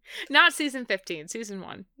 1. Not season 15, season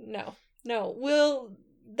 1. No.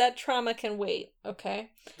 That trauma can wait, okay?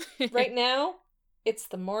 Right now, it's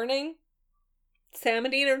the morning. Sam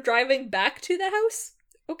and Dean are driving back to the house.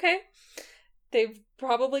 Okay. They've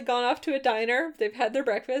probably gone off to a diner. They've had their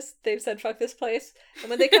breakfast. They've said, fuck this place. And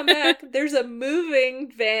when they come back, there's a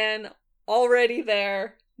moving van already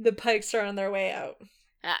there. The Pikes are on their way out.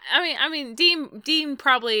 I mean, Dean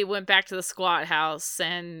probably went back to the squat house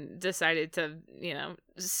and decided to,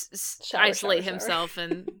 isolate himself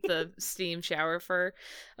in the steam shower for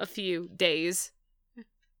a few days.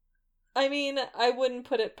 I mean, I wouldn't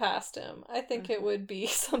put it past him. I think it would be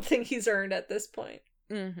something he's earned at this point.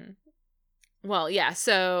 Mm-hmm. Well, yeah.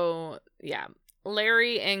 So, yeah,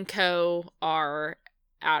 Larry and co are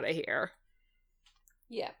out of here.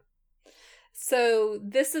 Yeah. So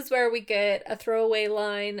this is where we get a throwaway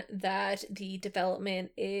line that the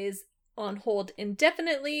development is on hold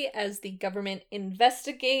indefinitely as the government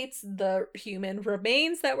investigates the human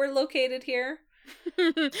remains that were located here.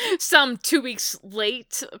 Some 2 weeks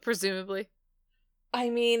late, presumably. I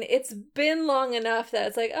mean, it's been long enough that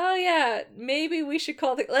it's like, oh yeah, maybe we should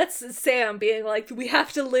call Sam being like, we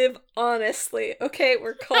have to live honestly. Okay,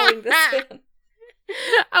 we're calling this in.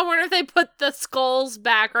 I wonder if they put the skulls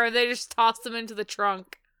back or they just tossed them into the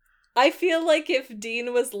trunk. I feel like if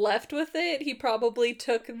Dean was left with it, he probably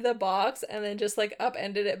took the box and then just like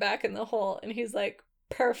upended it back in the hole. And he's like,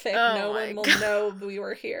 perfect. No one will know we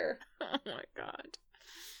were here. Oh my god.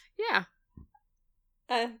 Yeah.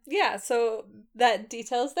 Yeah, so that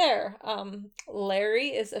detail's there. Larry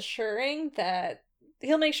is assuring that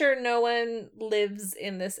he'll make sure no one lives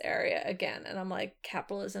in this area again. And I'm like,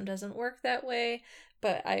 capitalism doesn't work that way,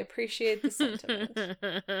 but I appreciate the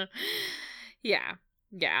sentiment. Yeah.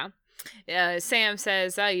 Sam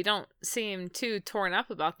says, you don't seem too torn up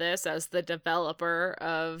about this as the developer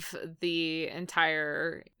of the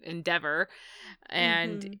entire endeavor.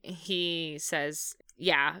 And he says,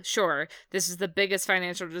 yeah, sure, this is the biggest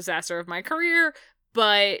financial disaster of my career,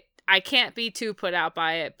 but I can't be too put out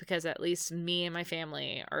by it because at least me and my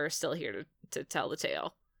family are still here to tell the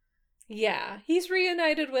tale. Yeah, he's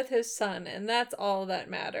reunited with his son, and that's all that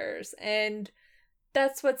matters. And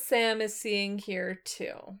that's what Sam is seeing here,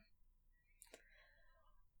 too.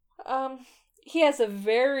 He has a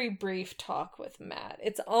very brief talk with Matt.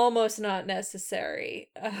 It's almost not necessary.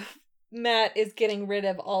 Matt is getting rid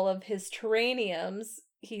of all of his terraniums.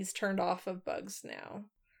 He's turned off of bugs now.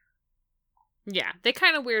 Yeah, they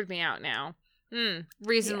kind of weird me out now.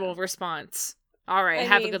 Reasonable response. All right,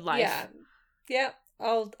 have a good life. Yeah,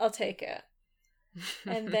 I'll take it.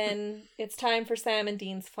 And then it's time for Sam and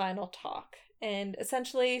Dean's final talk. And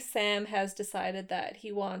essentially, Sam has decided that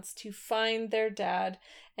he wants to find their dad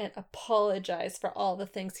and apologize for all the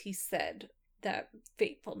things he said that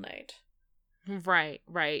fateful night. Right.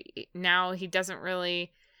 Now he doesn't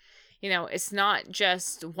really, it's not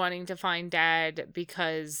just wanting to find dad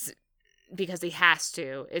because he has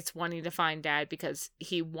to. It's wanting to find dad because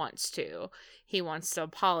he wants to. He wants to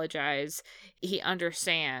apologize. He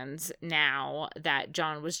understands now that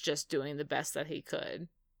John was just doing the best that he could.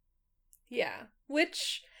 Yeah,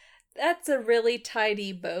 which that's a really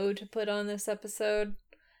tidy bow to put on this episode.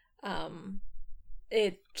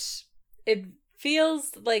 It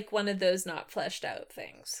feels like one of those not fleshed out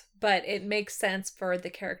things, but it makes sense for the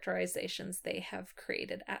characterizations they have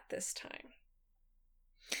created at this time.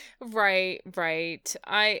 Right.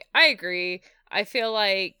 I agree. I feel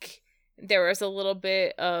like there was a little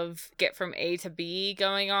bit of get from A to B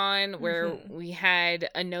going on where we had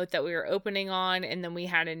a note that we were opening on and then we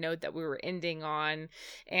had a note that we were ending on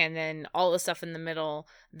and then all the stuff in the middle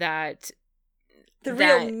that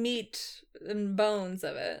real meat and bones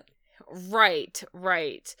of it. Right.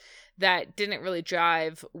 That didn't really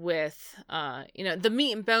jive with, the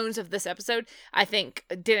meat and bones of this episode, I think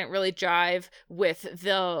didn't really jive with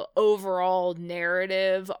the overall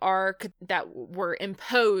narrative arc that were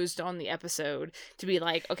imposed on the episode to be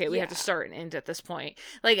like, okay, we have to start and end at this point.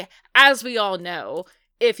 Like, as we all know,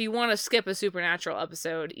 if you want to skip a Supernatural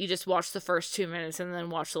episode, you just watch the first 2 minutes and then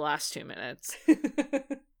watch the last 2 minutes.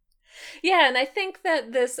 Yeah, and I think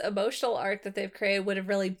that this emotional arc that they've created would have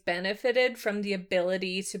really benefited from the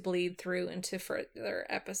ability to bleed through into further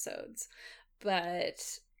episodes.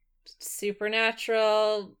 But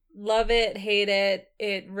Supernatural, love it, hate it,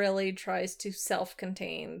 it really tries to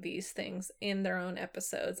self-contain these things in their own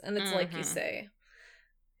episodes. And it's like you say,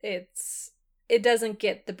 it doesn't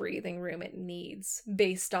get the breathing room it needs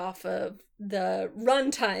based off of the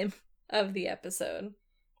runtime of the episode.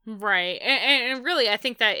 Right. And really, I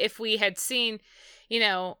think that if we had seen,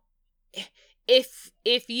 if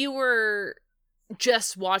you were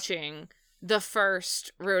just watching the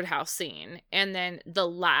first Roadhouse scene and then the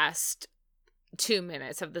last 2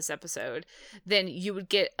 minutes of this episode, then you would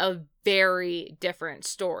get a very different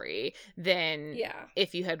story than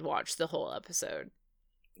if you had watched the whole episode.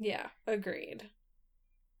 Yeah, agreed.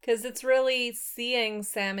 Because it's really seeing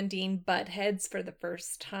Sam and Dean butt heads for the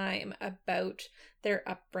first time about their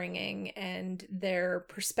upbringing and their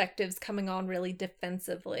perspectives coming on really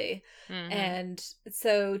defensively. Mm-hmm. And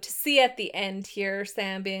so to see at the end here,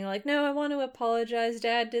 Sam being like, no, I want to apologize.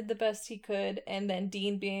 Dad did the best he could. And then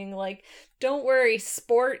Dean being like, don't worry,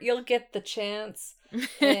 sport, you'll get the chance.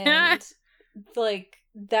 And like,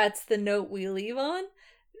 that's the note we leave on.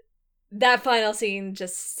 That final scene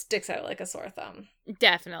just sticks out like a sore thumb.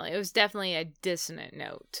 Definitely. It was definitely a dissonant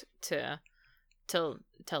note to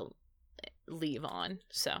leave on.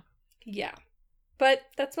 So, yeah. But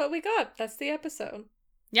that's what we got. That's the episode.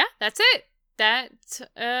 Yeah, that's it. That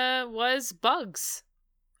was Bugs.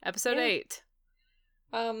 Episode 8.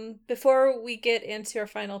 Before we get into our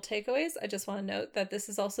final takeaways, I just want to note that this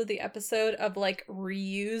is also the episode of like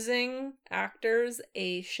reusing actors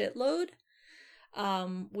a shitload.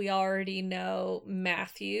 We already know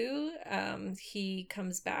Matthew. He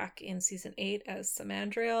comes back in season 8 as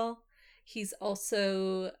Samandriel. He's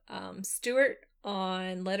also Stuart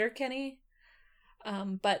on Letterkenny.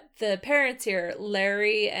 But the parents here,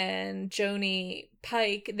 Larry and Joni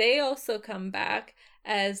Pike, they also come back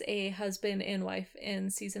as a husband and wife in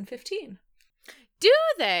season 15. Do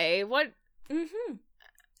they? What?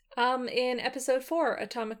 Mm-hmm. In episode 4,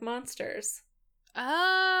 Atomic Monsters.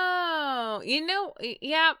 Oh,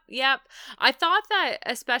 yep. I thought that,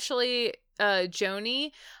 especially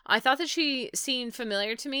Joni, I thought that she seemed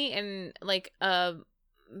familiar to me in like a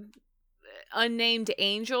unnamed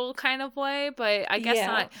Angel kind of way, but I guess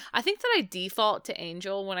not. I think that I default to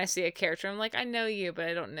Angel when I see a character. I'm like, I know you, but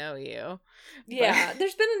I don't know you. Yeah,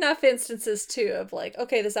 there's been enough instances too of like,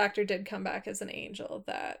 okay, this actor did come back as an angel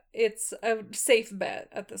that it's a safe bet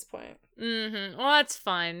at this point. Mm-hmm. Well, that's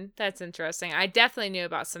fun. That's interesting. I definitely knew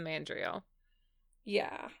about Samandriel.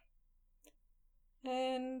 Yeah.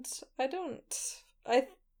 And I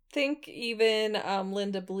think even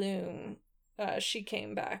Linda Bloom, she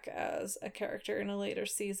came back as a character in a later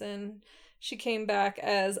season. She came back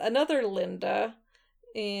as another Linda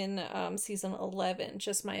in season 11,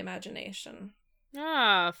 just my imagination.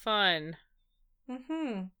 Ah, fun.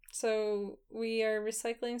 Mm-hmm. So we are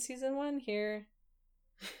recycling season 1 here.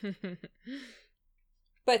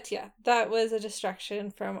 But yeah, that was a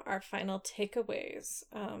distraction from our final takeaways.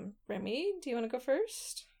 Remy, do you want to go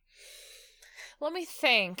first? Let me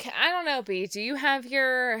think. I don't know, B. Do you have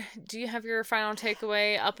your final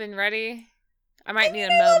takeaway up and ready? I might need a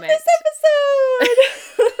moment. This episode.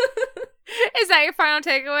 Is that your final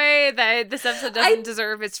takeaway? That this episode doesn't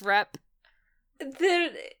deserve its rep?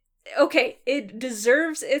 Okay, it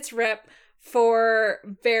deserves its rep for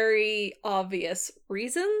very obvious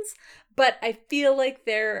reasons, but I feel like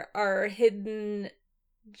there are hidden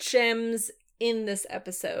gems in this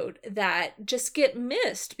episode that just get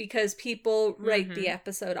missed because people write the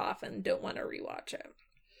episode off and don't want to rewatch it.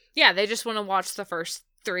 Yeah, they just want to watch the first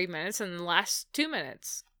 3 minutes and the last 2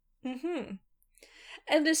 minutes. Mm-hmm.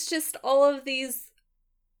 And it's just all of these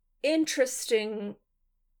interesting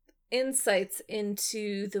insights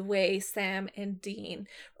into the way Sam and Dean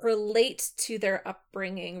relate to their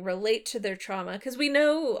upbringing, relate to their trauma. Because we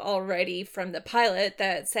know already from the pilot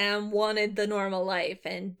that Sam wanted the normal life,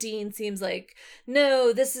 and Dean seems like,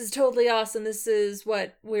 no, this is totally awesome. This is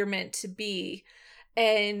what we're meant to be.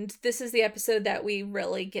 And this is the episode that we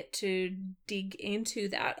really get to dig into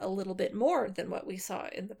that a little bit more than what we saw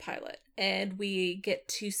in the pilot. And we get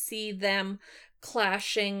to see them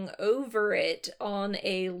clashing over it on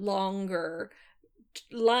a longer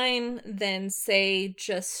line than, say,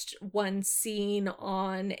 just one scene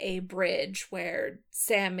on a bridge where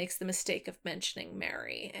Sam makes the mistake of mentioning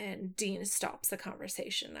Mary and Dean stops the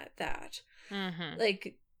conversation at that. Mm-hmm.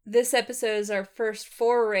 Like, this episode is our first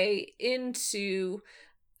foray into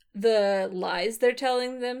the lies they're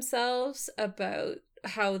telling themselves about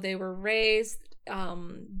how they were raised,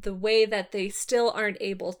 the way that they still aren't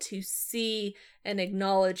able to see and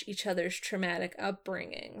acknowledge each other's traumatic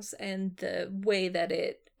upbringings, and the way that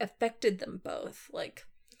it affected them both. Like,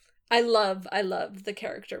 I love the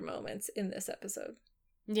character moments in this episode.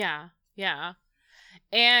 Yeah.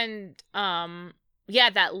 And, yeah,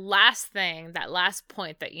 that last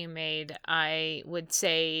point that you made, I would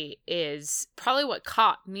say is probably what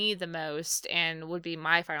caught me the most and would be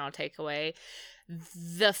my final takeaway.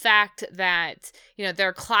 The fact that,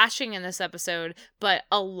 they're clashing in this episode, but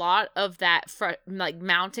a lot of that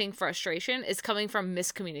mounting frustration is coming from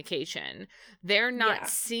miscommunication. They're not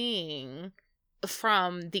seeing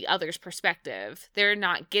from the other's perspective. They're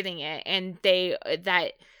not getting it, and they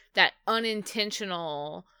that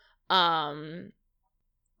unintentional fight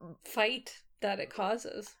that it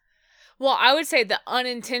causes. Well, I would say the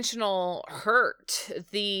unintentional hurt,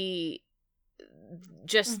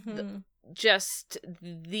 just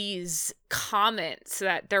these comments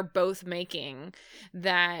that they're both making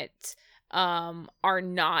that are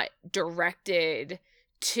not directed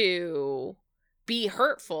to be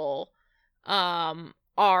hurtful,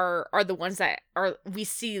 are the ones that we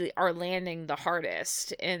see are landing the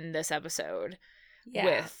hardest in this episode.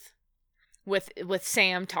 Yeah. With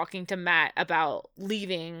Sam talking to Matt about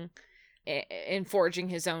leaving and forging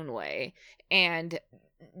his own way, and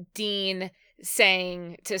Dean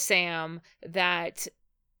saying to Sam that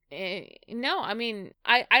no, I mean,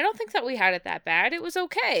 I don't think that we had it that bad. It was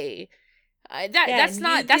okay. That's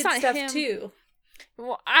not stuff him too.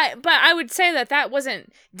 Well, I would say that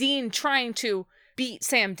wasn't Dean trying to beat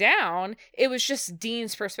Sam down. It was just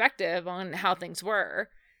Dean's perspective on how things were.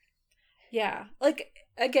 Yeah. Like,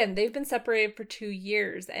 again, they've been separated for 2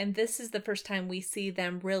 years, and this is the first time we see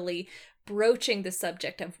them really broaching the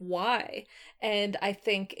subject of why. And I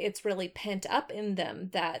think it's really pent up in them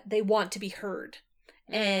that they want to be heard.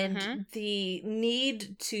 And the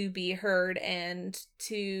need to be heard and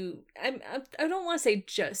to, I don't want to say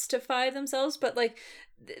justify themselves, but like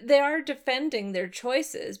they are defending their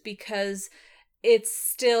choices because it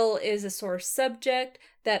still is a sore subject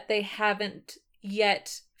that they haven't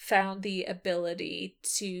yet found the ability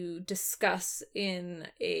to discuss in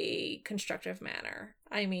a constructive manner.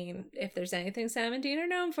 I mean, if there's anything Sam and Dean are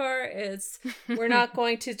known for, it's we're not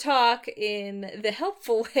going to talk in the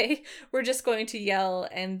helpful way. We're just going to yell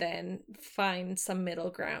and then find some middle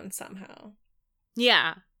ground somehow.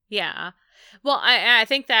 Yeah. Yeah. Well, I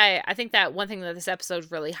think that one thing that this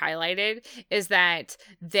episode really highlighted is that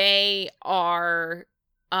they are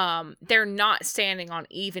they're not standing on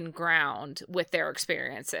even ground with their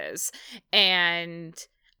experiences, and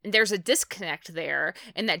there's a disconnect there,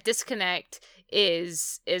 and that disconnect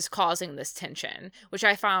is causing this tension, which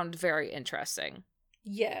I found very interesting.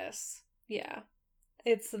 Yes. Yeah.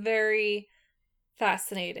 It's very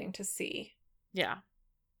fascinating to see. Yeah.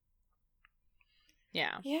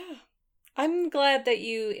 Yeah. Yeah. I'm glad that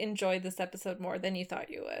you enjoyed this episode more than you thought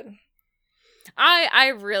you would. I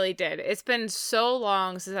really did. It's been so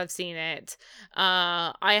long since I've seen it.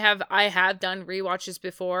 I have done rewatches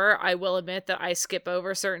before. I will admit that I skip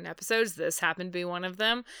over certain episodes. This happened to be one of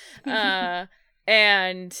them.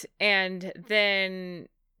 And then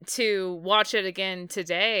to watch it again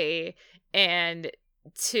today and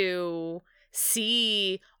to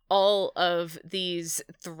see all of these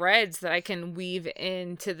threads that I can weave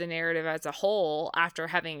into the narrative as a whole after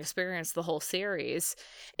having experienced the whole series,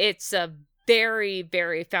 it's a very,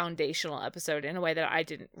 very foundational episode in a way that I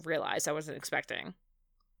didn't realize, I wasn't expecting.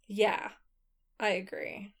 Yeah, I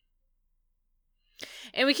agree.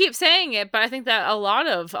 And we keep saying it, but I think that a lot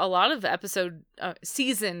of episode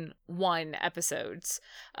season 1 episodes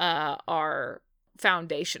are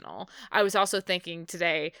foundational. I was also thinking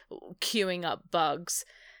today, queuing up Bugs.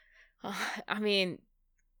 I mean,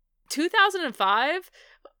 2005,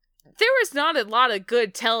 there was not a lot of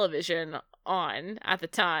good television on at the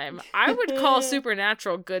time. I would call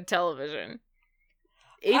Supernatural good television.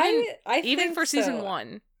 Even for season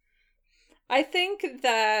 1. I think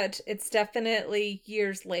that it's definitely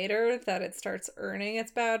years later that it starts earning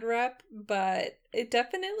its bad rep, but it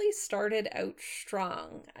definitely started out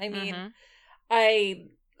strong. I mean,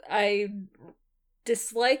 I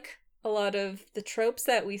dislike a lot of the tropes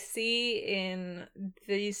that we see in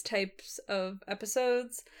these types of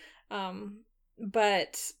episodes,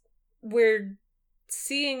 but we're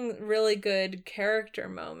seeing really good character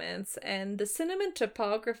moments, and the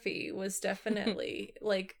cinematography was definitely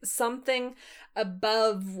like something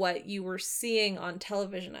above what you were seeing on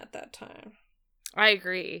television at that time. I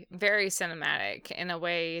agree. Very cinematic in a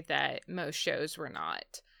way that most shows were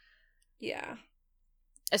not. Yeah.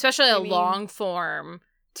 Especially a long form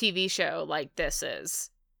TV show like this is.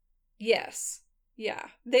 Yes. Yeah.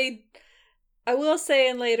 I will say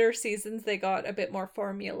in later seasons they got a bit more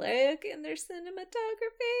formulaic in their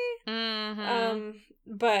cinematography. Mm-hmm.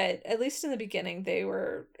 But at least in the beginning they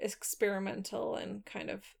were experimental and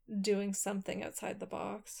kind of doing something outside the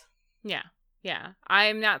box. Yeah. Yeah.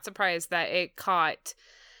 I'm not surprised that it caught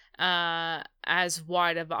as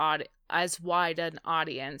wide an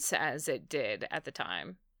audience as it did at the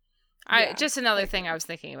time. Just another thing I was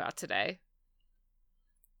thinking about today.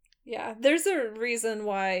 Yeah, there's a reason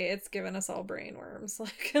why it's given us all brainworms.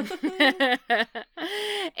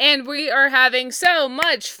 And we are having so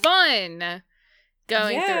much fun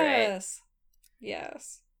going through it.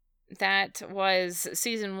 Yes. That was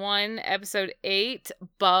season 1, episode 8,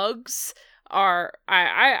 Bugs.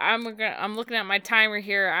 I'm looking at my timer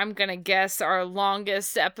here. I'm gonna guess our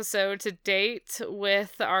longest episode to date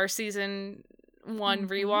with our season 1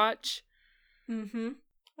 rewatch.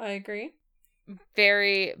 I agree.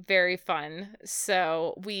 Very, very fun.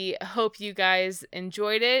 So we hope you guys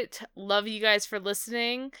enjoyed it. Love you guys for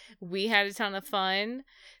listening. We had a ton of fun.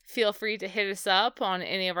 Feel free to hit us up on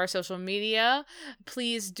any of our social media.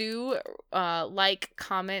 Please do like,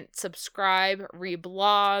 comment, subscribe,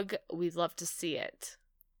 reblog. We'd love to see it.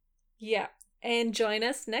 Yeah. And join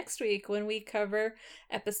us next week when we cover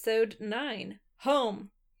episode 9,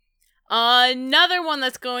 Home. Another one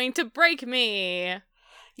that's going to break me.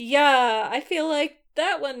 Yeah, I feel like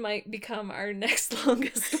that one might become our next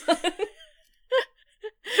longest one.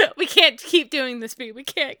 We can't keep doing this, B. We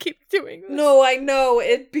can't keep doing this. No, I know.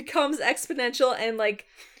 It becomes exponential, and like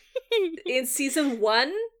in season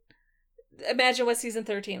 1, imagine what season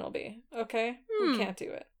 13 will be. Okay? We can't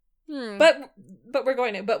do it. But we're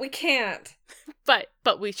going to. But we can't.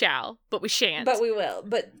 But we shall. But we shan't. But we will.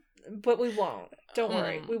 But we won't. Don't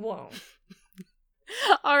worry. We won't.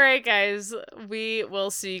 All right, guys. We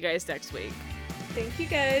will see you guys next week. Thank you,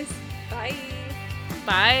 guys. Bye.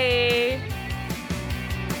 Bye.